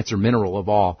anti-cancer mineral of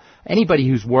all. Anybody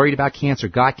who's worried about cancer,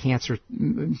 got cancer,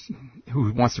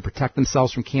 who wants to protect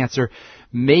themselves from cancer,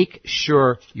 make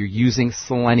sure you're using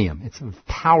selenium. It's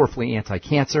powerfully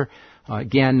anti-cancer.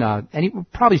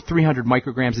 Probably 300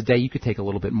 micrograms a day. You could take a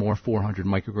little bit more, 400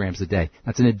 micrograms a day.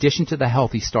 That's in addition to the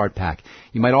Healthy Start Pack.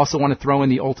 You might also want to throw in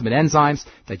the Ultimate Enzymes.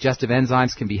 Digestive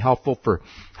enzymes can be helpful for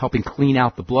helping clean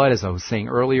out the blood, as I was saying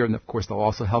earlier, and of course they'll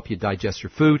also help you digest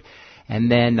your food. And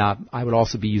then I would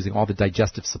also be using all the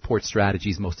digestive support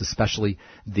strategies, most especially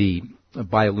the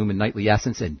Biolumin Nightly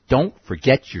Essence. And don't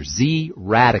forget your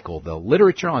Z-Radical. The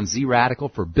literature on Z-Radical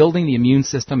for building the immune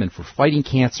system and for fighting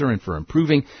cancer and for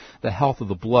improving the health of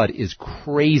the blood is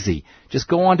crazy. Just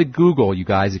go on to Google, you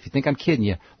guys. If you think I'm kidding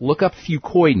you, look up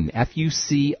Fucoidan,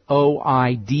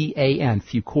 Fucoidan,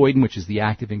 Fucoidan, which is the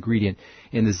active ingredient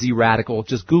in the Z-Radical.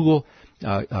 Just Google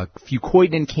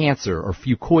Fucoidan and cancer, or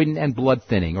Fucoidan and blood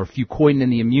thinning, or Fucoidan in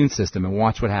the immune system, and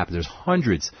watch what happens. There's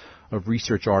hundreds of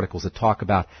research articles that talk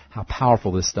about how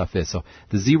powerful this stuff is. So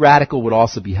the Z-Radical would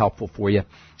also be helpful for you.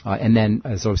 And then,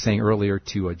 as I was saying earlier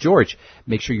to George,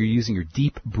 make sure you're using your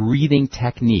deep breathing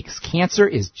techniques. Cancer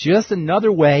is just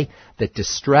another way that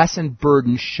distress and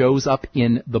burden shows up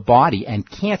in the body, and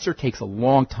cancer takes a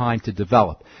long time to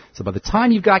develop. So by the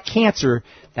time you've got cancer,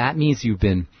 that means we've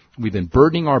been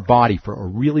burdening our body for a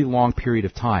really long period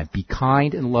of time. Be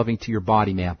kind and loving to your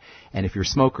body, ma'am. And if you're a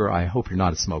smoker, I hope you're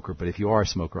not a smoker, but if you are a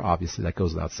smoker, obviously that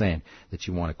goes without saying that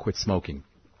you want to quit smoking.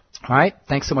 All right.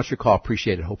 Thanks so much for your call.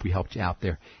 Appreciate it. Hope we helped you out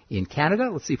there in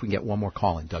Canada. Let's see if we can get one more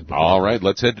call in, Doug. All right.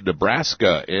 Let's head to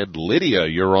Nebraska. And Lydia,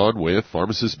 you're on with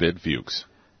pharmacist Ben Fuchs.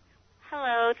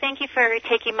 Hello. Thank you for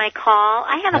taking my call.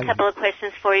 I have a couple of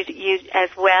questions for you as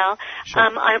well.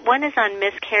 Sure. One is on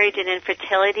miscarriage and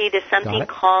infertility. There's something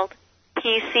called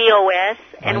PCOS,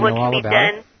 and what can be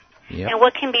done. Yep. And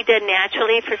what can be done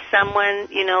naturally for someone,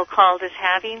 called as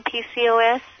having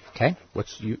PCOS? Okay.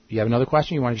 You have another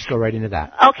question? You want to just go right into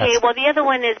that? Okay. Well, the other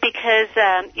one is because,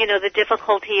 the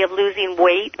difficulty of losing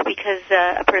weight because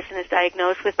a person is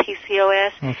diagnosed with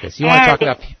PCOS. Okay. So you want to talk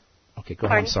about... Okay, go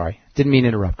ahead. I'm sorry. Didn't mean to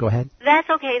interrupt. Go ahead. That's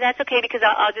okay, because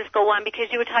I'll just go on,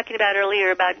 because you were talking about earlier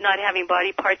about not having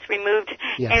body parts removed.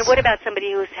 Yes. And what about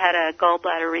somebody who's had a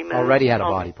gallbladder removed? Already had a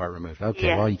body part removed. Okay,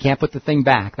 yeah. Well, you can't put the thing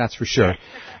back, that's for sure.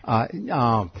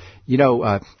 Let's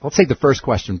take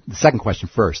the second question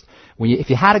first.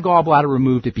 If you had a gallbladder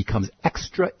removed, it becomes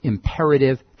extra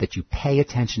imperative that you pay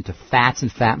attention to fats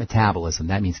and fat metabolism.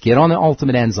 That means get on the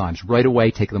ultimate enzymes right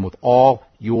away, take them with all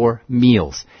your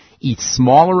meals. Eat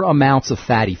smaller amounts of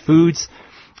fatty foods.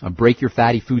 Break your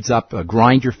fatty foods up.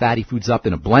 Grind your fatty foods up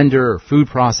in a blender or food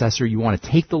processor. You want to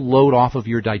take the load off of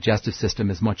your digestive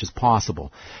system as much as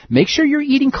possible. Make sure you're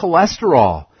eating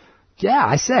cholesterol. Yeah,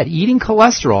 I said eating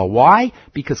cholesterol. Why?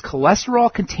 Because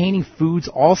cholesterol-containing foods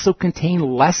also contain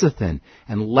lecithin,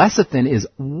 and lecithin is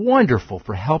wonderful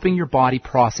for helping your body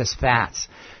process fats.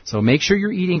 So make sure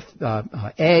you're eating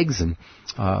eggs and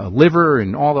liver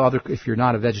and all the other, if you're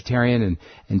not a vegetarian,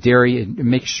 and dairy, and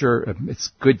make sure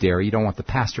it's good dairy. You don't want the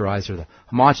pasteurized or the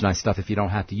homogenized stuff if you don't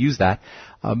have to use that.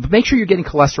 But make sure you're getting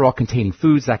cholesterol-containing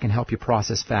foods that can help you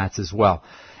process fats as well.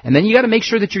 And then you got to make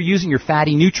sure that you're using your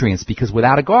fatty nutrients, because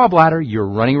without a gallbladder, you're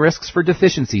running risks for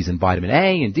deficiencies in vitamin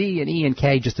A and D and E and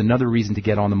K. Just another reason to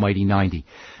get on the Mighty 90.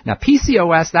 Now,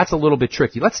 PCOS, that's a little bit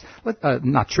tricky.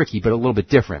 Not tricky, but a little bit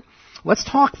different. Let's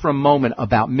talk for a moment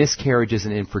about miscarriages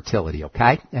and infertility,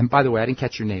 okay? And by the way, I didn't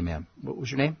catch your name, ma'am. What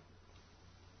was your name?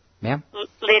 Ma'am?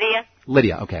 Lydia.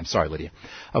 Lydia. Okay, I'm sorry, Lydia.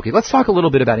 Okay, let's talk a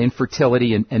little bit about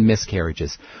infertility and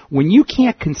miscarriages. When you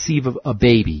can't conceive of a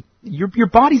baby, your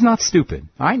body's not stupid,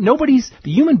 all right? The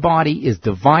human body is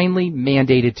divinely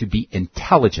mandated to be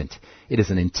intelligent. It is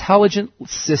an intelligent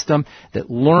system that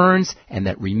learns and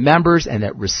that remembers and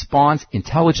that responds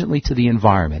intelligently to the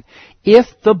environment. If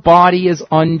the body is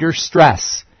under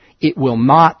stress, it will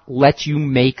not let you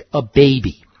make a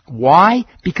baby. Why?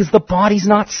 Because the body's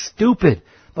not stupid.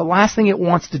 The last thing it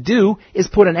wants to do is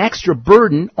put an extra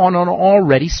burden on an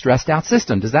already stressed out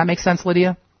system. Does that make sense,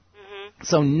 Lydia?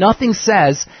 So nothing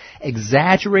says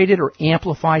exaggerated or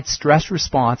amplified stress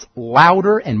response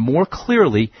louder and more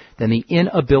clearly than the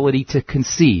inability to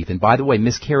conceive. And by the way,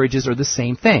 miscarriages are the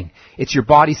same thing. It's your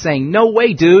body saying, no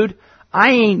way, dude,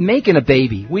 I ain't making a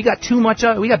baby. We got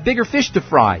bigger fish to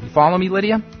fry. You follow me,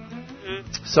 Lydia?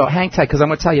 Mm-hmm. So hang tight, because I'm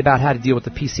going to tell you about how to deal with the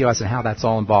PCOS and how that's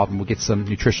all involved, and we'll get some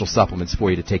nutritional supplements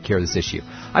for you to take care of this issue.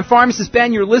 I'm Pharmacist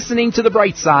Ben. You're listening to The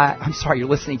Bright Side. You're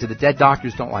listening to the Dead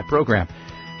Doctors Don't Lie program.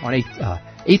 On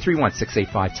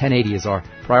 831-685-1080 is our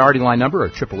priority line number, or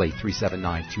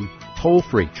 888-379-2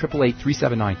 toll-free,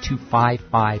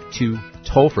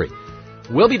 888-379-2552 toll-free.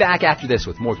 We'll be back after this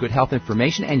with more good health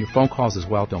information and your phone calls as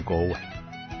well. Don't go away.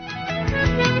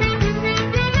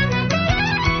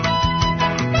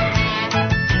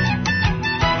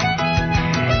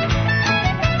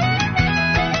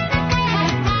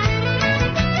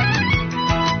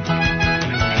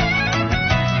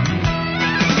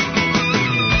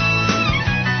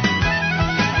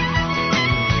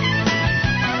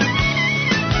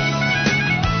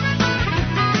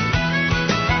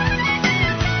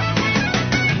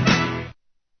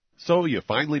 So you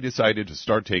finally decided to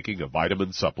start taking a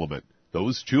vitamin supplement.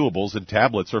 Those chewables and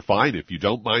tablets are fine if you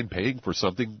don't mind paying for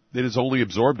something that is only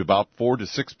absorbed about 4 to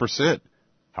 6%.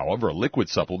 However, a liquid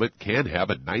supplement can have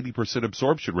a 90%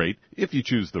 absorption rate if you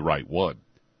choose the right one.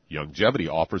 Youngevity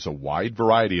offers a wide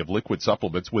variety of liquid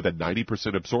supplements with a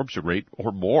 90% absorption rate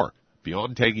or more.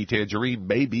 Beyond Tangy Tangerine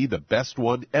may be the best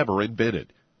one ever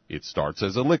invented. It starts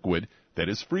as a liquid that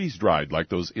is freeze-dried like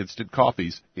those instant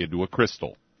coffees into a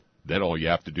crystal. Then all you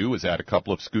have to do is add a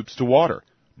couple of scoops to water.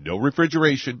 No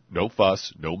refrigeration, no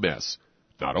fuss, no mess.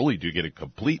 Not only do you get a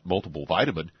complete multiple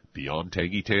vitamin, Beyond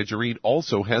Tangy Tangerine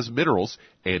also has minerals,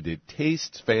 and it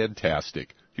tastes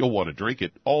fantastic. You'll want to drink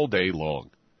it all day long.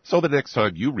 So the next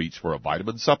time you reach for a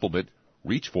vitamin supplement,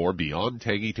 reach for Beyond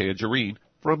Tangy Tangerine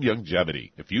from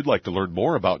Youngevity. If you'd like to learn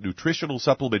more about nutritional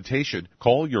supplementation,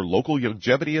 call your local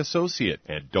Youngevity associate,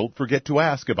 and don't forget to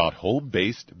ask about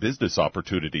home-based business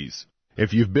opportunities.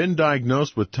 If you've been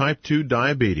diagnosed with type 2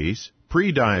 diabetes,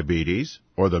 prediabetes,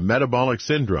 or the metabolic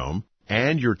syndrome,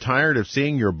 and you're tired of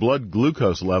seeing your blood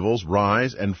glucose levels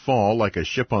rise and fall like a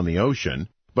ship on the ocean,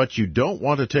 but you don't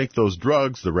want to take those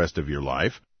drugs the rest of your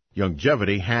life,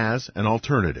 Youngevity has an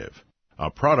alternative. A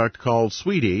product called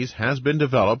Sweeties has been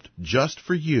developed just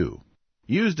for you.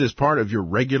 Used as part of your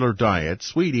regular diet,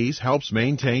 Sweeties helps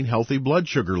maintain healthy blood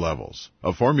sugar levels.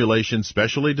 A formulation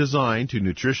specially designed to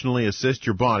nutritionally assist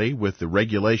your body with the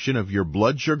regulation of your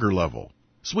blood sugar level.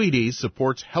 Sweeties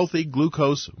supports healthy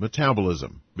glucose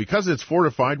metabolism because it's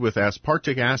fortified with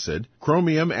aspartic acid,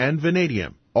 chromium, and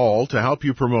vanadium, all to help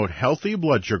you promote healthy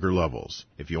blood sugar levels.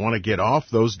 If you want to get off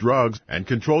those drugs and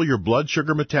control your blood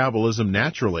sugar metabolism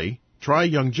naturally, try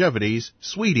Youngevity's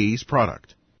Sweeties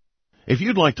product. If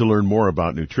you'd like to learn more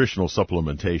about nutritional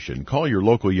supplementation, call your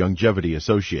local Youngevity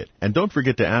associate, and don't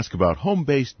forget to ask about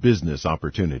home-based business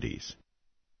opportunities.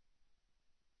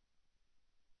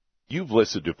 You've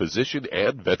listened to physician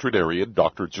and veterinarian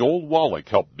Dr. Joel Wallach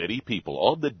help many people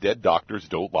on the Dead Doctors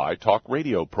Don't Lie talk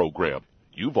radio program.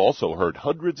 You've also heard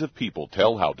hundreds of people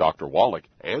tell how Dr. Wallach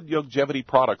and Youngevity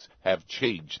products have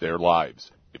changed their lives.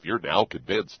 If you're now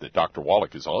convinced that Dr.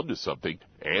 Wallach is onto something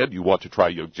and you want to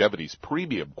try Youngevity's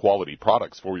premium quality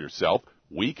products for yourself,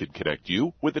 we can connect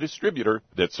you with a distributor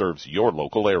that serves your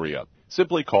local area.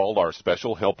 Simply call our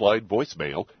special helpline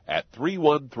voicemail at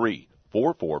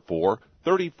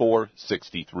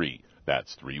 313-444-3463.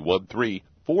 That's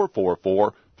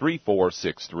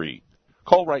 313-444-3463.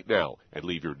 Call right now and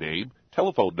leave your name,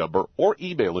 telephone number, or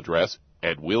email address,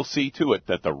 and we'll see to it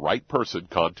that the right person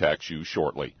contacts you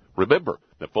shortly. Remember,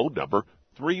 the phone number,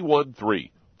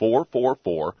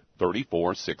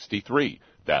 313-444-3463.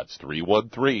 That's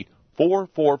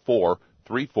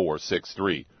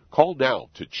 313-444-3463. Call now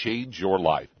to change your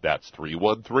life. That's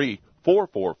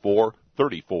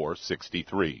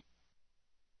 313-444-3463.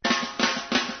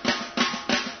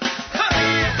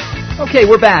 Okay,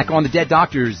 we're back on the Dead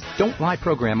Doctors Don't Lie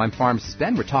program. I'm Pharmacist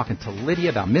Ben. We're talking to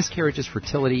Lydia about miscarriages,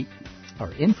 fertility,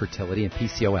 or infertility, and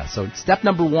PCOS. So step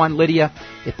number one, Lydia,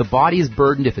 if the body is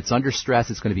burdened, if it's under stress,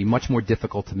 it's going to be much more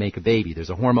difficult to make a baby. There's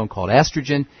a hormone called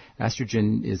estrogen.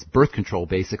 Estrogen is birth control,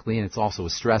 basically, and it's also a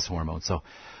stress hormone. So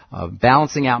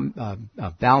balancing out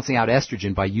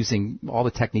estrogen by using all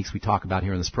the techniques we talk about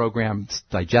here in this program,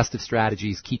 digestive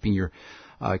strategies, keeping your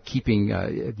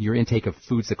intake of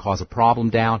foods that cause a problem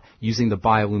down, using the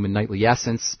BioLumin Nightly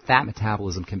Essence. Fat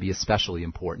metabolism can be especially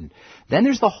important. Then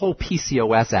there's the whole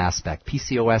PCOS aspect.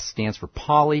 PCOS stands for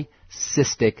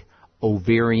polycystic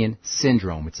ovarian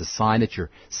syndrome. It's a sign that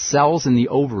your cells in the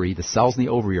ovary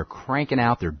are cranking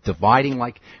out. They're dividing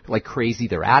like crazy.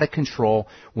 They're out of control.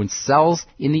 When cells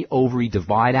in the ovary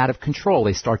divide out of control,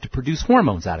 they start to produce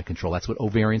hormones out of control. That's what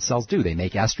ovarian cells do. They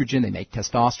make estrogen. They make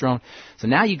testosterone. So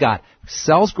now you got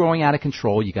cells growing out of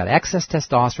control. You got excess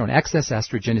testosterone, excess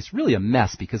estrogen. It's really a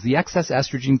mess because the excess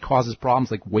estrogen causes problems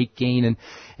like weight gain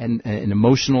and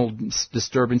emotional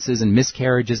disturbances and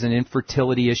miscarriages and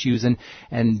infertility issues and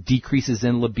decreases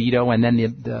in libido, and then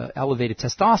the elevated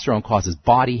testosterone causes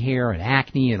body hair and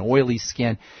acne and oily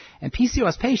skin. And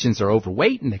PCOS patients are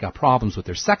overweight, and they got problems with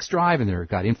their sex drive, and they've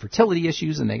got infertility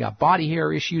issues, and they got body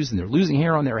hair issues, and they're losing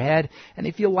hair on their head, and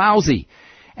they feel lousy.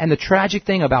 And the tragic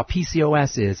thing about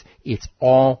PCOS is it's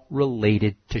all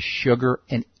related to sugar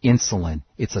and insulin.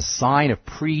 It's a sign of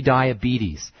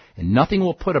pre-diabetes, and nothing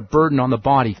will put a burden on the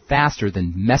body faster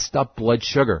than messed up blood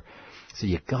sugar. So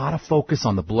you got to focus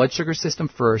on the blood sugar system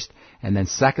first, and then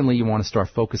secondly, you want to start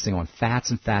focusing on fats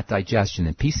and fat digestion.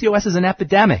 And PCOS is an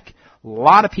epidemic. A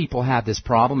lot of people have this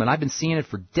problem, and I've been seeing it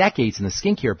for decades in the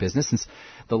skincare business since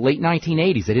the late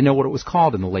 1980s. They didn't know what it was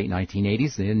called in the late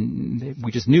 1980s.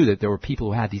 We just knew that there were people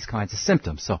who had these kinds of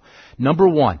symptoms. So, number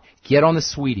one, get on the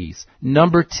Sweeties.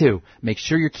 Number two, make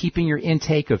sure you're keeping your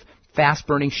intake of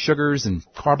fast-burning sugars and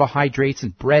carbohydrates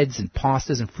and breads and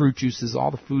pastas and fruit juices,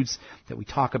 all the foods that we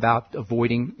talk about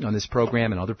avoiding on this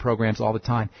program and other programs all the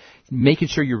time, making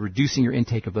sure you're reducing your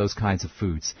intake of those kinds of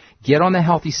foods. Get on the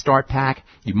Healthy Start Pack.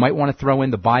 You might want to throw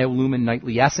in the BioLumin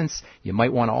Nightly Essence. You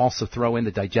might want to also throw in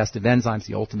the Digestive Enzymes,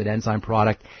 the Ultimate Enzyme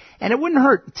product. And it wouldn't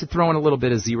hurt to throw in a little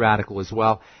bit of Z-Radical as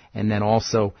well. And then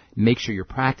also make sure you're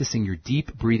practicing your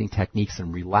deep breathing techniques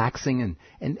and relaxing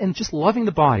and just loving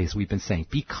the body, as we've been saying.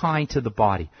 Be kind to the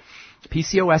body.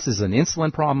 PCOS is an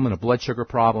insulin problem and a blood sugar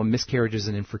problem. Miscarriages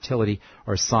and infertility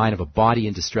are a sign of a body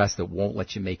in distress that won't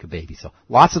let you make a baby. So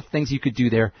lots of things you could do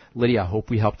there. Lydia, I hope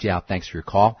we helped you out. Thanks for your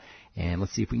call. And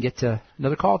let's see if we can get to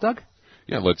another call, Doug.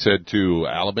 Yeah, let's head to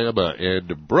Alabama.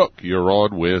 And Brooke, you're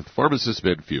on with pharmacist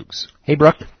Ben Fuchs. Hey,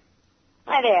 Brooke.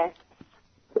 Hi there.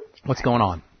 What's going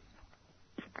on?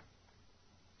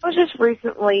 I was just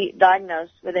recently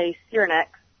diagnosed with a Cyranex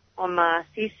on my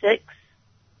C6.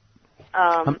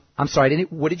 I'm sorry,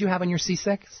 what did you have on your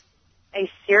C6? A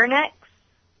Cyranex.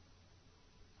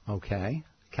 Okay.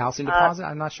 Calcium deposit?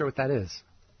 I'm not sure what that is.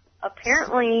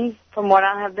 Apparently, from what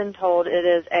I have been told, it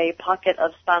is a pocket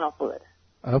of spinal fluid.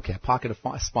 Okay, a pocket of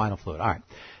spinal fluid. All right.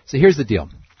 So here's the deal.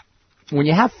 When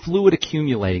you have fluid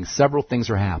accumulating, several things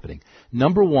are happening.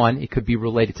 Number one, it could be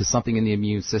related to something in the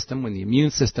immune system. When the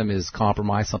immune system is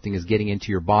compromised, something is getting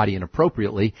into your body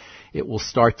inappropriately, it will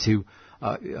start to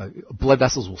blood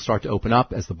vessels will start to open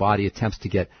up as the body attempts to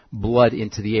get blood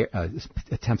into the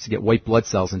attempts to get white blood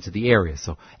cells into the area.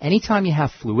 So anytime you have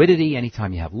fluidity,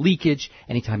 anytime you have leakage,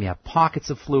 anytime you have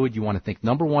pockets of fluid, you want to think,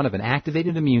 number one, of an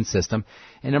activated immune system,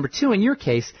 and number two, in your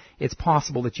case, it's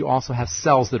possible that you also have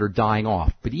cells that are dying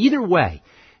off. But either way,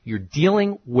 you're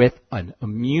dealing with an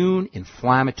immune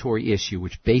inflammatory issue,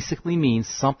 which basically means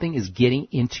something is getting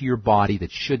into your body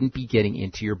that shouldn't be getting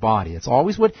into your body. That's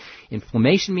always what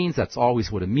inflammation means. That's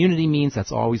always what immunity means.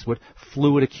 That's always what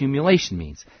fluid accumulation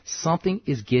means. Something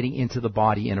is getting into the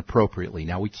body inappropriately.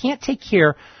 Now, we can't take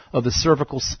care of the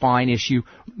cervical spine issue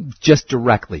just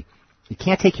directly. You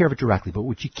can't take care of it directly, but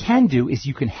what you can do is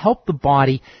you can help the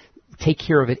body take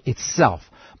care of it itself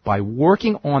by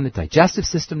working on the digestive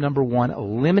system, number one,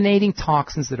 eliminating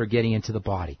toxins that are getting into the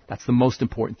body. That's the most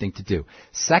important thing to do.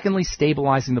 Secondly,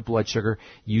 stabilizing the blood sugar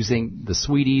using the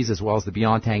Sweeties as well as the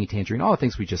Beyond Tangy Tangerine, all the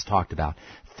things we just talked about.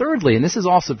 Thirdly, and this is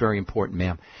also very important,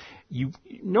 ma'am,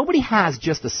 nobody has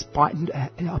just a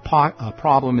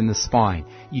problem in the spine.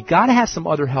 You got to have some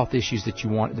other health issues that you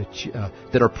want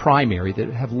that are primary that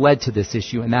have led to this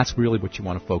issue, and that's really what you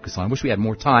want to focus on. I wish we had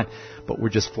more time, but we're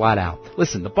just flat out.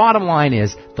 Listen, the bottom line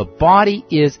is the body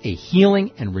is a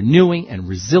healing and renewing and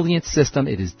resilient system.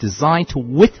 It is designed to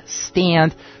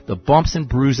withstand the bumps and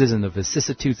bruises and the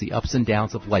vicissitudes, the ups and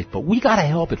downs of life. But we got to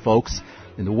help it, folks.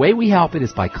 And the way we help it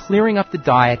is by clearing up the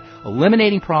diet,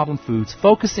 eliminating problem foods,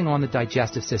 focusing on the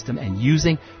digestive system, and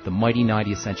using the Mighty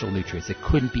 90 Essential Nutrients. It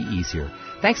couldn't be easier.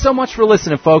 Thanks so much for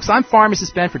listening, folks. I'm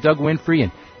Pharmacist Ben for Doug Winfrey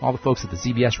and all the folks at the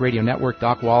ZBS Radio Network,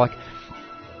 Doc Wallach.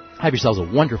 Have yourselves a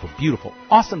wonderful, beautiful,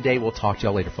 awesome day. We'll talk to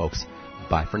y'all later, folks.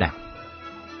 Bye for now.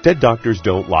 Dead Doctors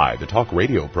Don't Lie, the talk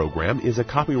radio program, is a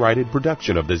copyrighted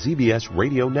production of the ZBS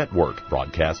Radio Network.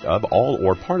 Broadcast of all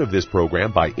or part of this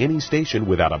program by any station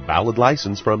without a valid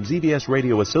license from ZBS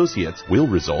Radio Associates will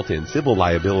result in civil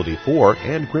liability for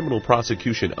and criminal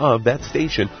prosecution of that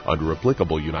station under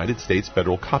applicable United States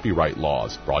federal copyright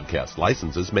laws. Broadcast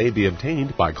licenses may be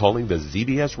obtained by calling the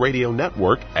ZBS Radio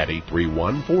Network at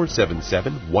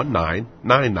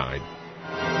 831-477-1999.